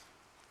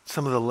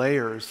some of the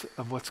layers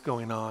of what's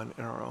going on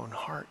in our own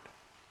heart.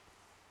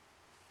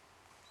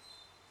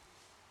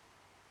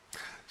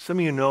 Some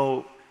of you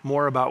know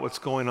more about what's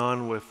going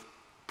on with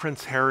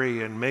Prince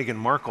Harry and Meghan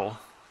Markle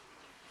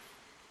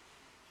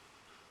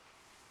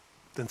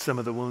than some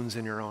of the wounds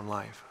in your own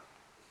life.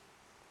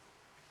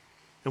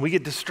 And we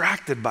get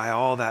distracted by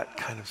all that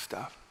kind of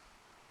stuff.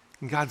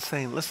 And God's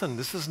saying, listen,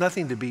 this is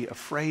nothing to be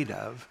afraid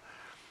of.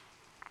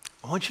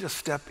 I want you to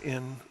step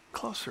in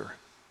closer.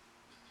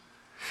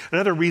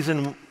 Another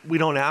reason we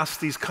don't ask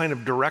these kind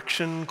of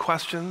direction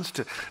questions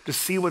to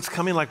see what's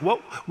coming, like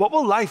what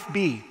will life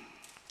be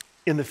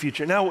in the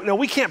future? Now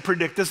we can't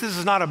predict this. This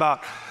is not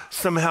about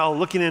somehow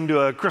looking into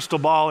a crystal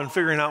ball and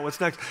figuring out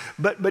what's next.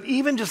 But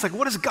even just like,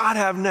 what does God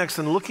have next?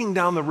 And looking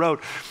down the road,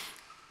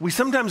 we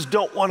sometimes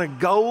don't want to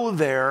go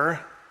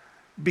there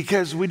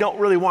because we don't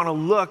really want to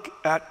look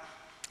at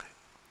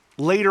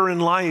later in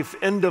life,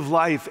 end of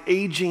life,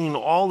 aging,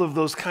 all of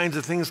those kinds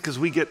of things, because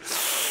we get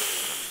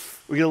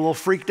a little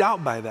freaked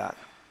out by that.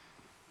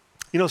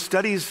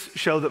 Studies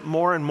show that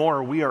more and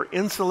more we are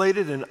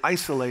insulated and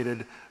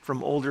isolated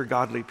from older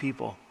godly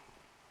people.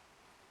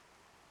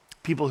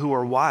 People who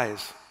are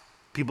wise,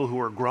 people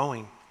who are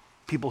growing,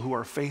 people who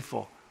are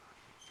faithful.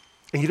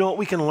 And you know what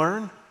we can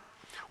learn?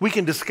 We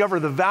can discover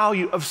the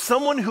value of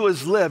someone who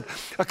has lived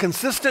a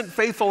consistent,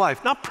 faithful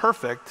life. Not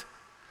perfect,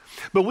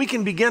 but we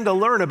can begin to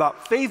learn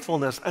about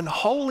faithfulness and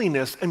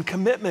holiness and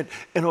commitment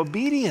and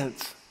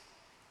obedience.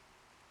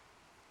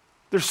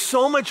 There's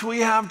so much we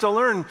have to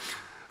learn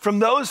from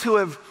those who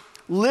have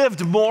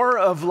lived more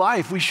of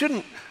life. We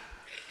shouldn't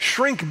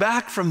shrink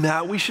back from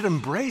that. We should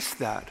embrace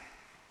that.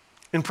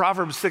 In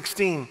Proverbs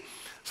 16,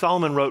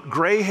 Solomon wrote,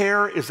 "Gray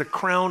hair is a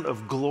crown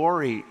of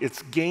glory.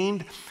 It's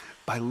gained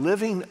by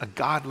living a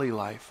godly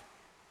life."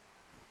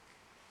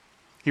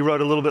 He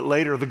wrote a little bit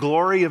later, "The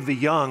glory of the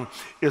young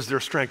is their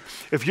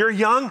strength." If you're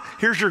young,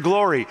 here's your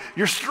glory.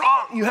 You're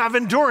strong, you have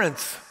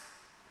endurance.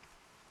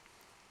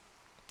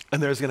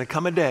 And there's going to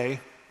come a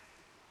day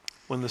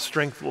when the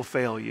strength will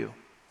fail you,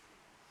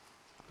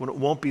 when it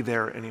won't be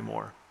there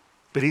anymore.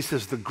 But he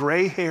says the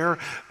gray hair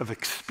of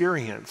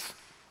experience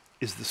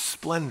is the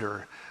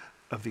splendor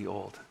of the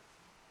old.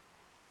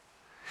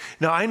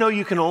 Now, I know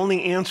you can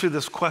only answer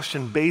this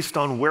question based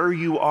on where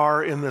you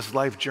are in this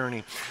life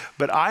journey,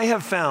 but I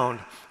have found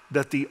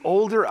that the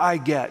older I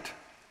get,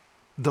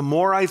 the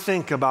more I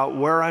think about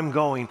where I'm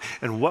going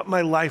and what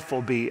my life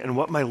will be and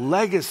what my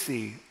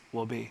legacy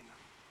will be.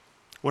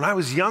 When I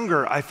was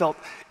younger, I felt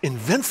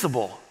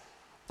invincible,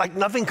 like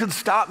nothing could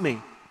stop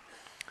me.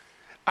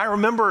 I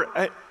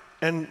remember,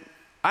 and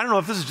I don't know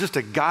if this is just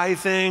a guy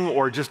thing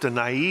or just a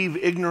naive,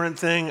 ignorant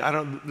thing.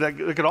 That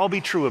could all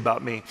be true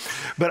about me.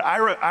 But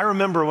I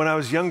remember when I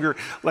was younger,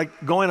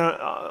 like going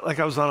on, like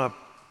I was on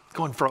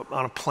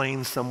a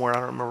plane somewhere. I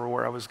don't remember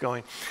where I was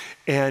going.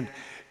 And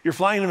you're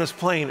flying in this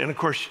plane, and of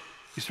course,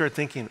 you start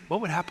thinking,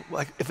 what would happen?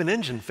 Like if an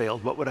engine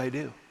failed, what would I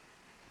do?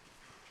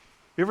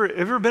 Have you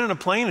ever been in a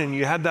plane and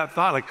you had that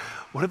thought, like,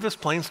 what if this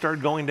plane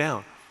started going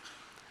down?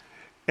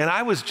 And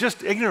I was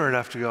just ignorant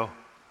enough to go,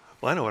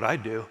 Well, I know what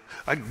I'd do.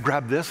 I'd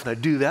grab this and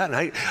I'd do that.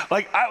 And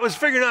I was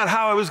figuring out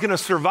how I was going to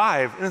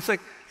survive. And it's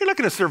like, you're not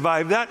going to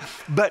survive that.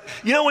 But,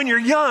 when you're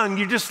young,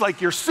 you're just like,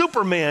 you're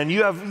Superman.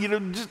 You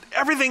have, just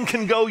everything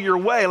can go your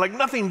way. Like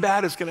nothing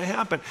bad is going to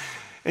happen.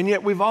 And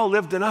yet we've all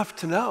lived enough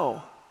to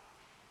know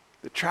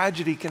that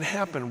tragedy can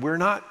happen. We're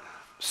not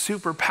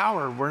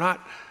superpowered. We're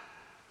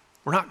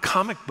not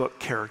comic book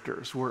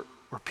characters. We're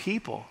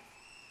people.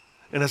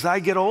 And as I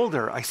get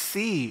older, I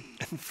see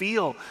and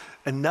feel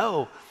and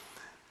know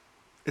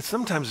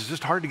sometimes it's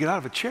just hard to get out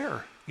of a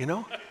chair,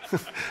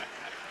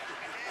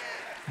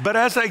 But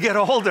as I get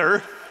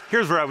older,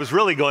 here's where I was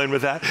really going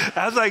with that.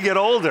 As I get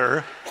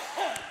older,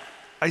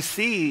 I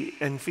see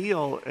and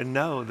feel and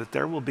know that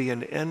there will be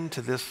an end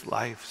to this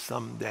life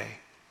someday,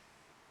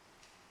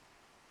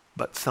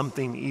 but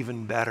something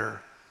even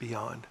better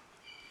beyond.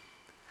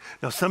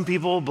 Now, some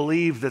people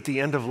believe that the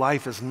end of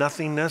life is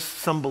nothingness.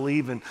 Some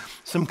believe in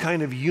some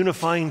kind of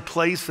unifying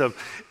place of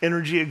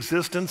energy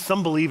existence.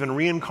 Some believe in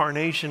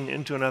reincarnation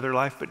into another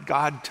life, but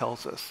God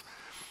tells us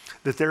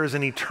that there is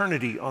an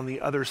eternity on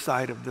the other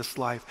side of this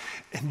life.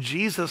 And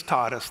Jesus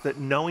taught us that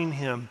knowing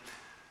him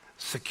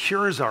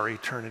secures our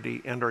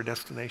eternity and our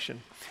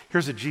destination.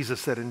 Here's what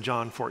Jesus said in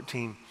John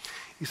 14.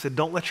 He said,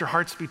 "Don't let your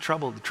hearts be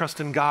troubled.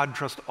 Trust in God,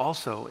 trust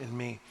also in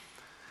me.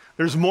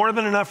 There's more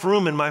than enough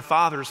room in my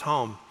Father's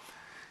home.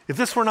 If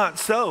this were not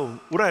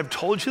so, would I have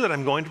told you that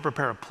I'm going to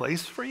prepare a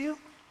place for you?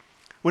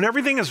 When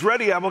everything is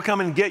ready, I will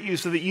come and get you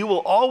so that you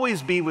will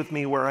always be with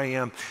me where I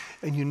am,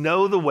 and you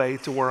know the way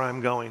to where I'm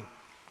going."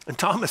 And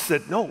Thomas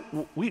said, "No,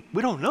 we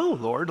don't know,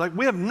 Lord. Like,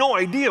 we have no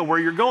idea where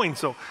you're going,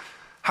 so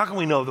how can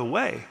we know the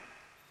way?"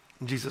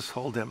 And Jesus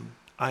told him,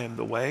 "I am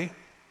the way,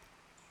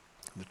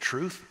 the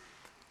truth,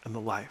 and the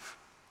life,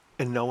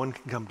 and no one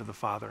can come to the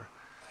Father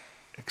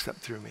except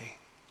through me."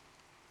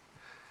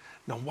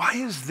 Now, why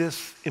is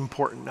this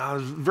important? Now,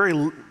 there's a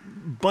very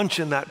bunch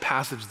in that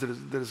passage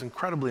that is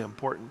incredibly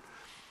important.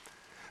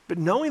 But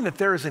knowing that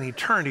there is an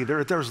eternity,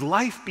 there's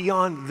life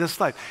beyond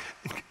this life,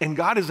 and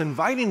God is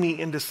inviting me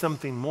into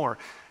something more,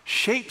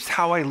 shapes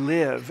how I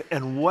live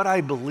and what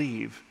I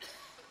believe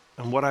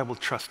and what I will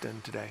trust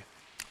in today.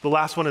 The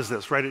last one is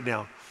this, write it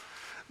down.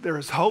 There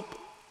is hope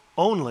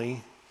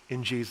only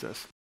in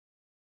Jesus.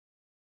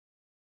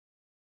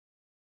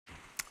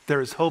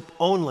 There is hope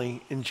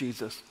only in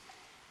Jesus.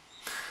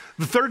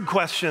 The third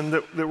question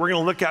that we're going to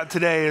look at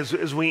today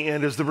as we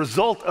end is the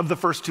result of the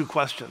first two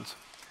questions.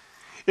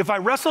 If I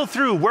wrestle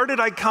through where did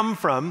I come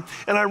from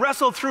and I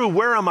wrestle through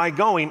where am I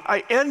going,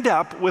 I end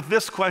up with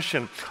this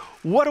question: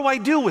 what do I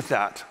do with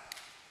that?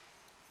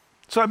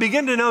 So I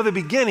begin to know the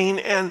beginning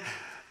and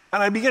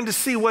I begin to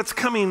see what's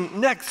coming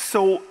next.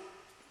 So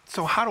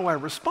how do I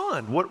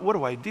respond? What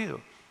do I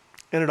do?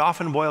 And it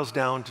often boils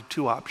down to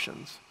two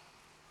options.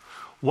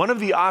 One of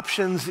the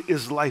options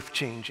is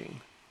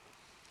life-changing,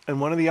 and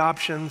one of the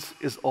options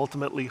is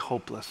ultimately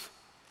hopeless.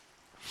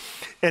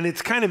 And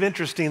it's kind of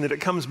interesting that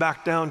it comes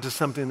back down to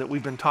something that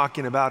we've been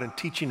talking about and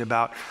teaching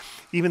about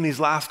even these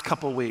last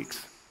couple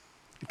weeks.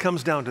 It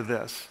comes down to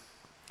this: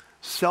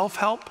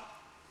 self-help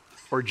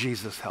or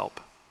Jesus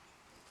help.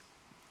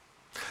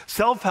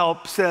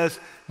 Self-help says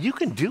you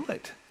can do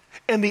it.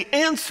 And the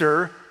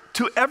answer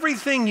to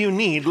everything you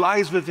need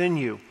lies within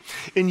you.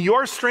 In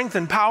your strength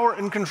and power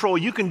and control,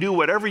 you can do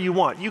whatever you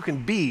want. You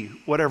can be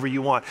whatever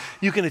you want.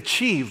 You can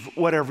achieve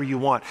whatever you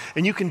want.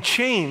 And you can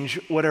change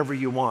whatever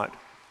you want.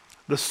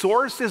 The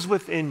source is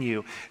within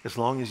you as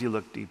long as you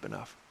look deep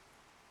enough.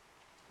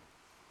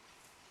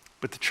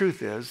 But the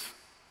truth is,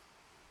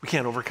 we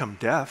can't overcome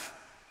death.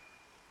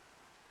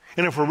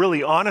 And if we're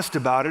really honest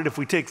about it, if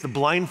we take the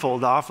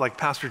blindfold off, like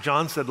Pastor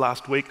John said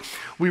last week,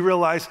 we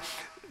realize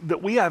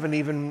that we haven't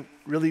even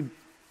really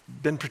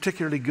been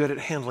particularly good at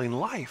handling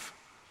life.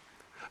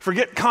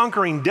 Forget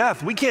conquering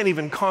death. We can't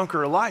even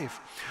conquer life.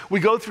 We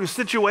go through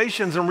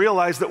situations and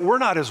realize that we're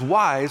not as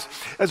wise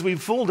as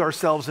we've fooled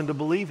ourselves into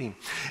believing.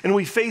 And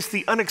we face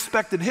the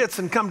unexpected hits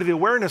and come to the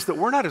awareness that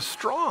we're not as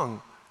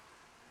strong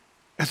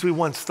as we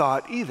once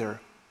thought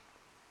either.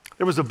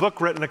 There was a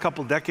book written a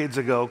couple decades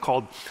ago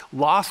called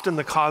Lost in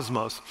the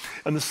Cosmos.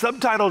 And the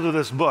subtitle to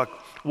this book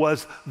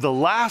was The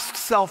Last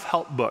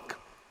Self-Help Book.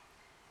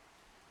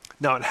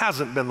 Now, it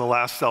hasn't been the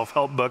last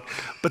self-help book,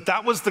 but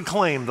that was the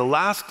claim, the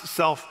last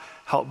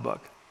self-help book.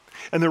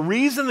 And the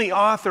reason the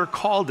author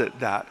called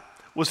it that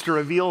was to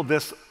reveal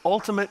this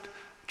ultimate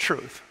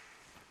truth.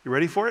 You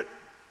ready for it?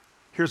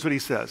 Here's what he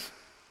says: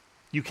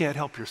 you can't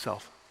help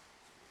yourself.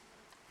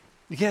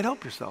 You can't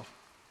help yourself.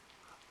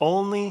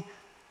 Only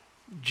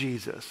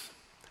Jesus.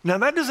 Now,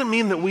 that doesn't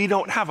mean that we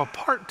don't have a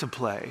part to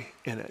play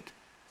in it,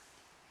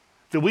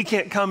 that we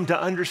can't come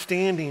to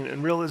understanding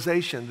and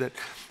realization that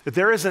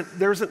there isn't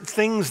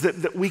things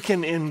that we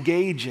can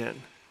engage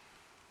in.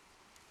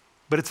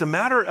 But it's a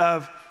matter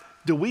of,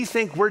 do we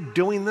think we're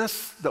doing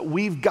this, that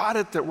we've got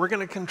it, that we're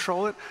going to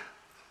control it?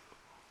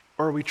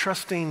 Or are we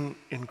trusting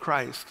in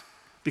Christ?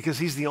 Because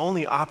he's the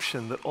only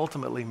option that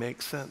ultimately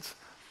makes sense.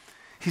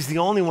 He's the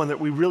only one that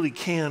we really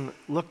can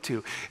look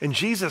to. And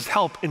Jesus'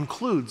 help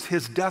includes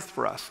his death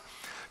for us,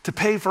 to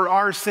pay for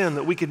our sin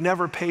that we could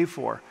never pay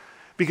for,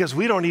 because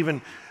we don't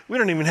even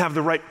have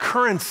the right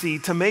currency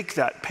to make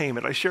that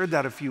payment. I shared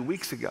that a few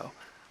weeks ago.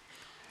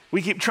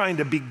 We keep trying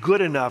to be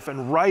good enough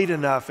and right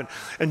enough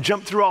and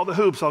jump through all the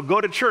hoops. I'll go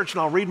to church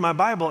and I'll read my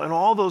Bible, and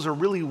all those are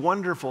really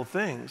wonderful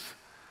things.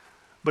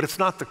 But it's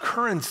not the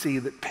currency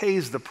that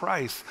pays the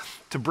price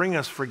to bring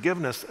us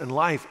forgiveness and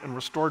life and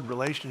restored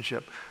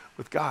relationship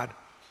with God.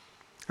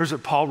 Here's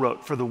what Paul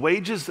wrote: "For the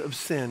wages of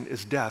sin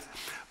is death,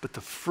 but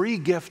the free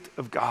gift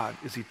of God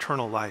is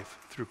eternal life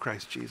through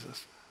Christ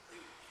Jesus."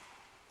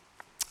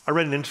 I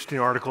read an interesting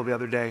article the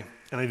other day,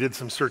 and I did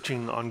some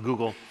searching on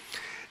Google.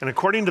 And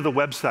according to the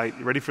website,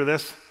 you ready for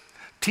this?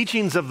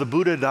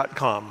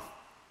 teachingsofthebuddha.com.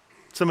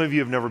 Some of you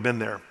have never been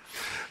there.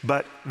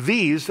 But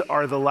these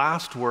are the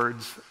last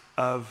words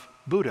of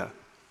Buddha.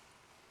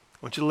 I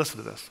want you to listen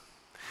to this.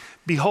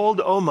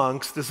 "Behold, O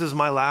monks, this is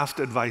my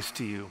last advice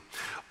to you.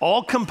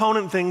 All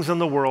component things in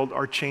the world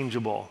are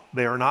changeable.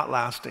 They are not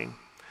lasting.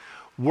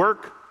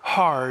 Work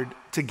hard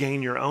to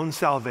gain your own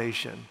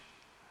salvation.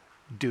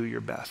 Do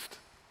your best."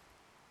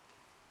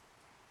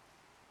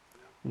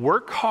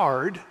 Work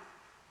hard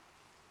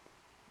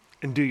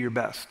and do your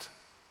best.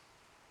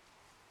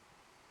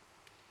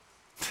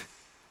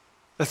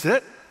 That's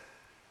it.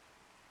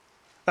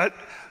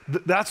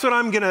 That's what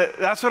I'm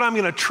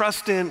gonna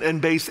trust in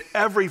and base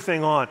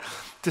everything on,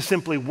 to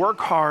simply work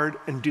hard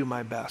and do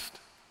my best.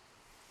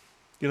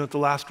 You know what the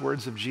last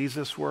words of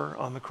Jesus were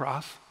on the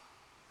cross?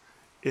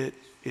 It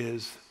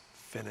is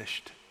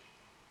finished.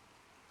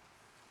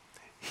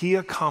 He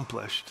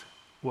accomplished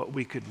what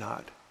we could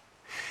not.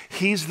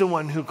 He's the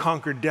one who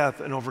conquered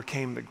death and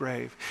overcame the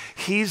grave.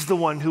 He's the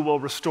one who will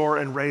restore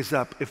and raise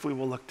up if we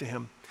will look to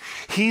him.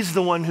 He's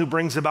the one who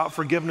brings about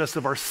forgiveness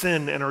of our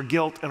sin and our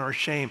guilt and our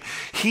shame.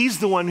 He's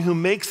the one who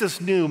makes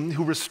us new,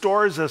 who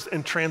restores us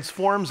and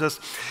transforms us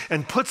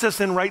and puts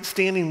us in right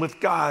standing with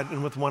God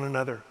and with one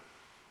another.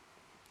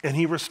 And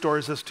he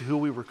restores us to who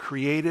we were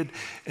created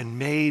and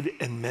made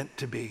and meant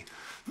to be.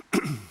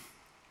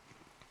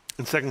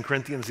 In 2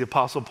 Corinthians, the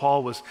Apostle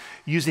Paul was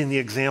using the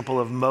example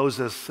of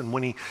Moses, and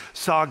when he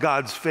saw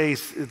God's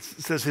face, it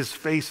says his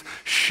face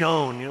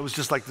shone. It was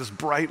just like this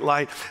bright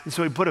light. And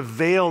so he put a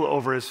veil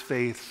over his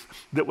face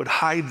that would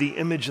hide the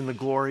image and the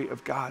glory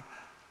of God.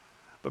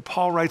 But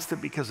Paul writes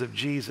that because of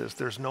Jesus,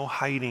 there's no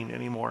hiding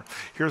anymore.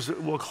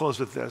 We'll close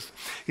with this.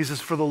 He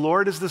says, "For the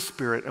Lord is the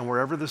Spirit, and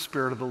wherever the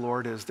Spirit of the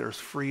Lord is, there's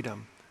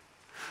freedom."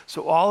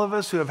 So all of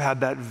us who have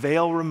had that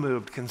veil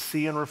removed can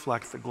see and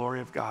reflect the glory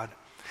of God.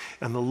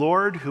 And the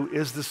Lord, who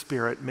is the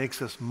Spirit,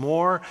 makes us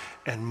more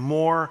and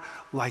more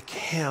like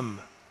him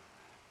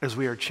as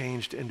we are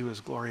changed into his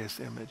glorious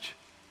image,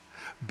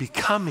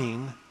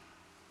 becoming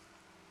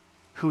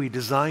who he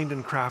designed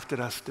and crafted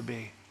us to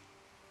be.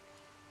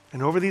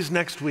 And over these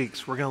next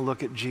weeks, we're going to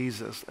look at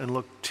Jesus and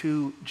look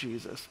to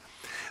Jesus,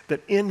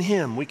 that in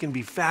him we can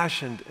be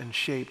fashioned and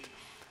shaped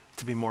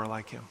to be more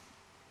like him.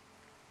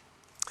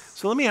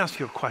 So let me ask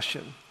you a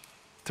question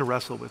to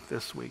wrestle with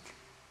this week.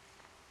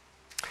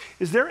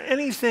 Is there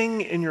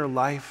anything in your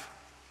life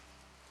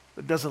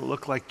that doesn't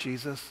look like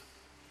Jesus?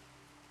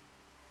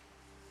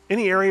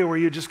 Any area where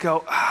you just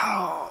go,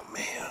 "Oh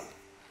man,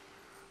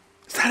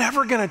 is that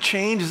ever going to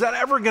change? Is that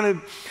ever going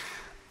to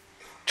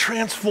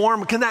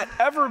transform? Can that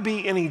ever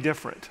be any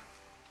different?"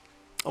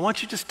 I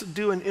want you just to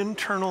do an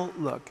internal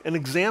look, an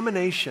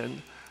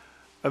examination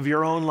of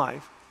your own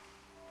life.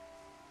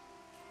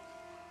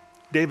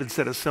 David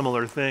said a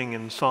similar thing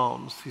in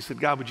Psalms. He said,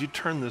 "God, would you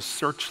turn this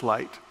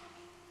searchlight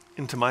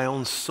into my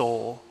own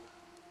soul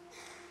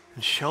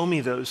and show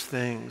me those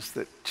things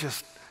that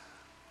just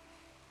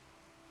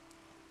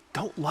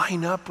don't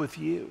line up with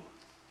you."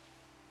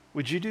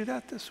 Would you do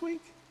that this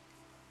week?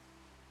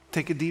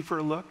 Take a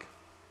deeper look.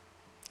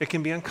 It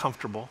can be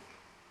uncomfortable,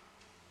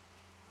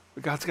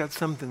 but God's got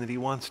something that he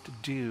wants to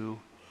do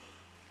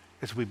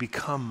as we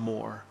become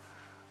more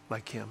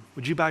like him.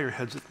 Would you bow your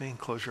heads with me and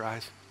close your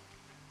eyes?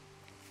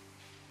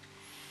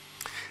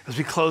 As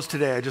we close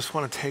today, I just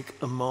want to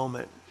take a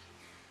moment,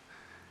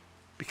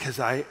 because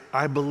I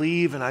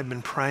believe, and I've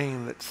been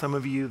praying, that some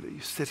of you that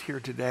you sit here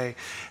today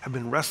have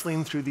been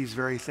wrestling through these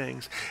very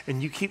things,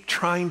 and you keep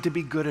trying to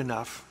be good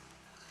enough,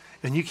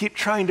 and you keep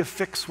trying to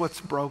fix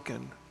what's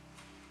broken.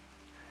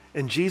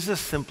 And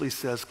Jesus simply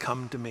says,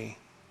 "Come to me.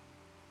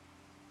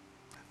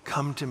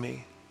 Come to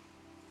me.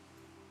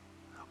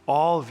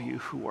 All of you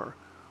who are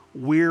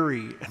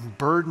weary and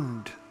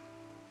burdened,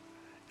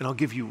 and I'll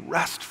give you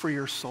rest for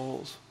your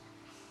souls."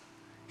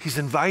 He's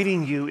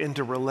inviting you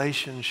into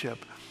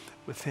relationship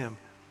with him.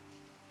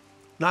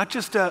 Not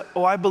just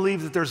I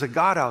believe that there's a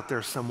God out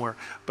there somewhere,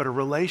 but a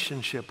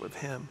relationship with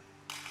him.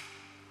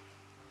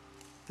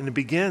 And it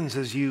begins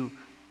as you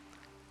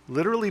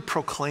literally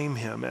proclaim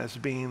him as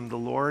being the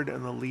Lord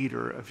and the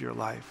leader of your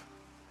life.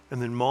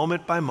 And then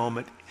moment by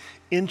moment,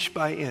 inch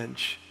by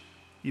inch,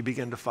 you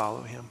begin to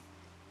follow him.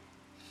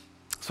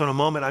 So in a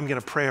moment, I'm going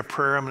to pray a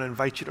prayer. I'm going to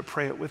invite you to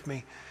pray it with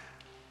me.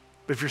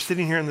 But if you're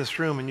sitting here in this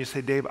room and you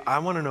say, "Dave, I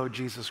want to know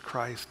Jesus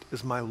Christ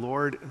as my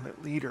Lord and my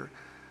leader.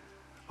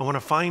 I want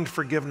to find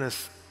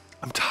forgiveness.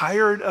 I'm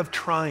tired of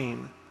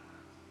trying.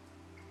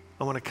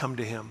 I want to come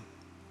to him."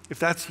 If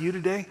that's you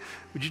today,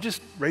 would you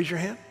just raise your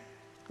hand?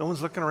 No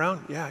one's looking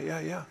around?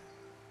 Yeah.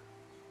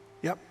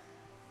 Yep.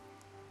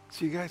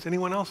 See you guys?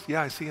 Anyone else?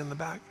 Yeah, I see you in the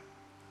back.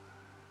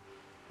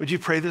 Would you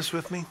pray this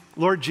with me?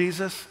 Lord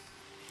Jesus,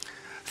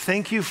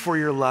 thank you for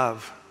your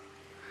love.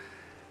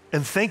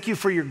 And thank you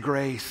for your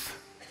grace.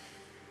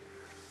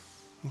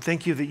 And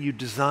thank you that you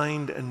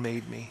designed and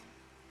made me.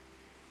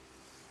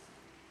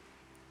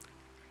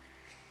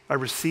 I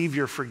receive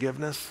your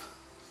forgiveness.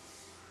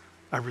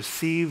 I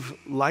receive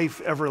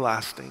life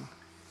everlasting.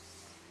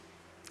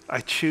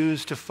 I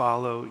choose to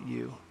follow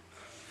you.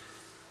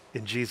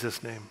 In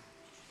Jesus' name,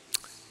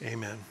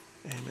 amen.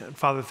 Amen.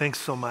 Father, thanks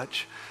so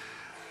much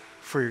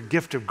for your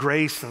gift of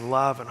grace and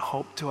love and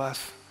hope to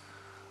us.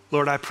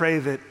 Lord, I pray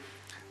that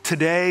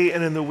today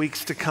and in the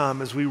weeks to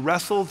come, as we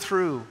wrestle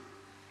through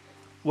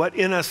what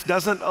in us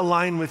doesn't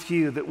align with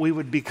you, that we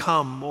would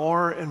become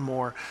more and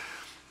more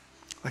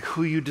like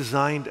who you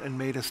designed and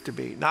made us to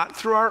be, not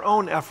through our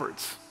own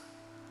efforts,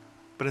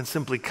 but in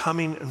simply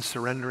coming and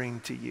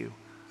surrendering to you.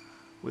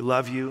 We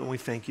love you and we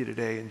thank you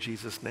today in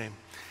Jesus' name.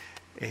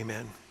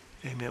 Amen.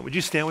 Amen. Would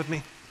you stand with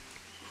me?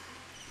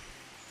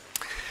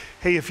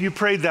 Hey, if you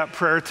prayed that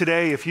prayer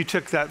today, if you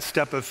took that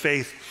step of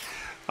faith,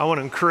 I want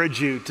to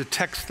encourage you to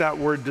text that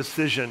word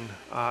decision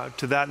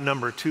to that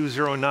number,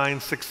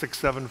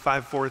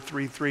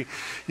 209-667-5433.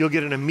 You'll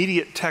get an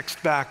immediate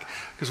text back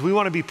because we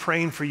want to be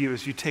praying for you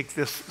as you take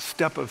this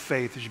step of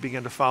faith, as you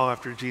begin to follow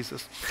after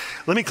Jesus.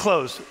 Let me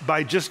close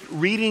by just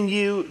reading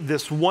you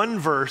this one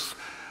verse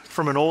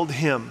from an old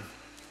hymn.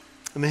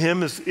 And the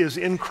hymn is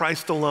In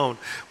Christ Alone.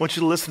 I want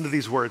you to listen to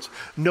these words.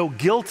 No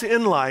guilt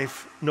in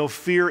life, no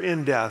fear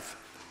in death.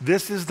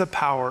 This is the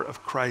power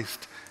of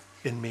Christ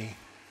in me.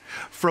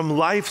 From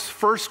life's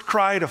first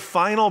cry to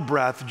final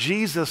breath,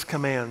 Jesus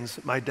commands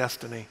my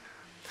destiny.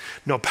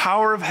 No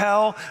power of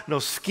hell, no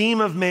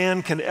scheme of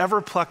man can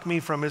ever pluck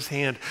me from his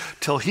hand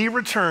till he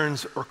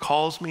returns or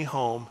calls me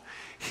home.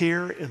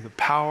 Here in the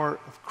power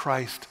of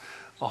Christ,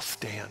 I'll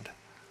stand.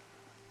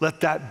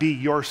 Let that be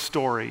your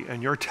story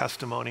and your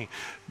testimony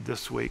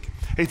this week.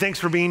 Hey, thanks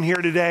for being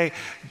here today.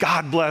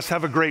 God bless.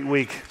 Have a great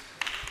week.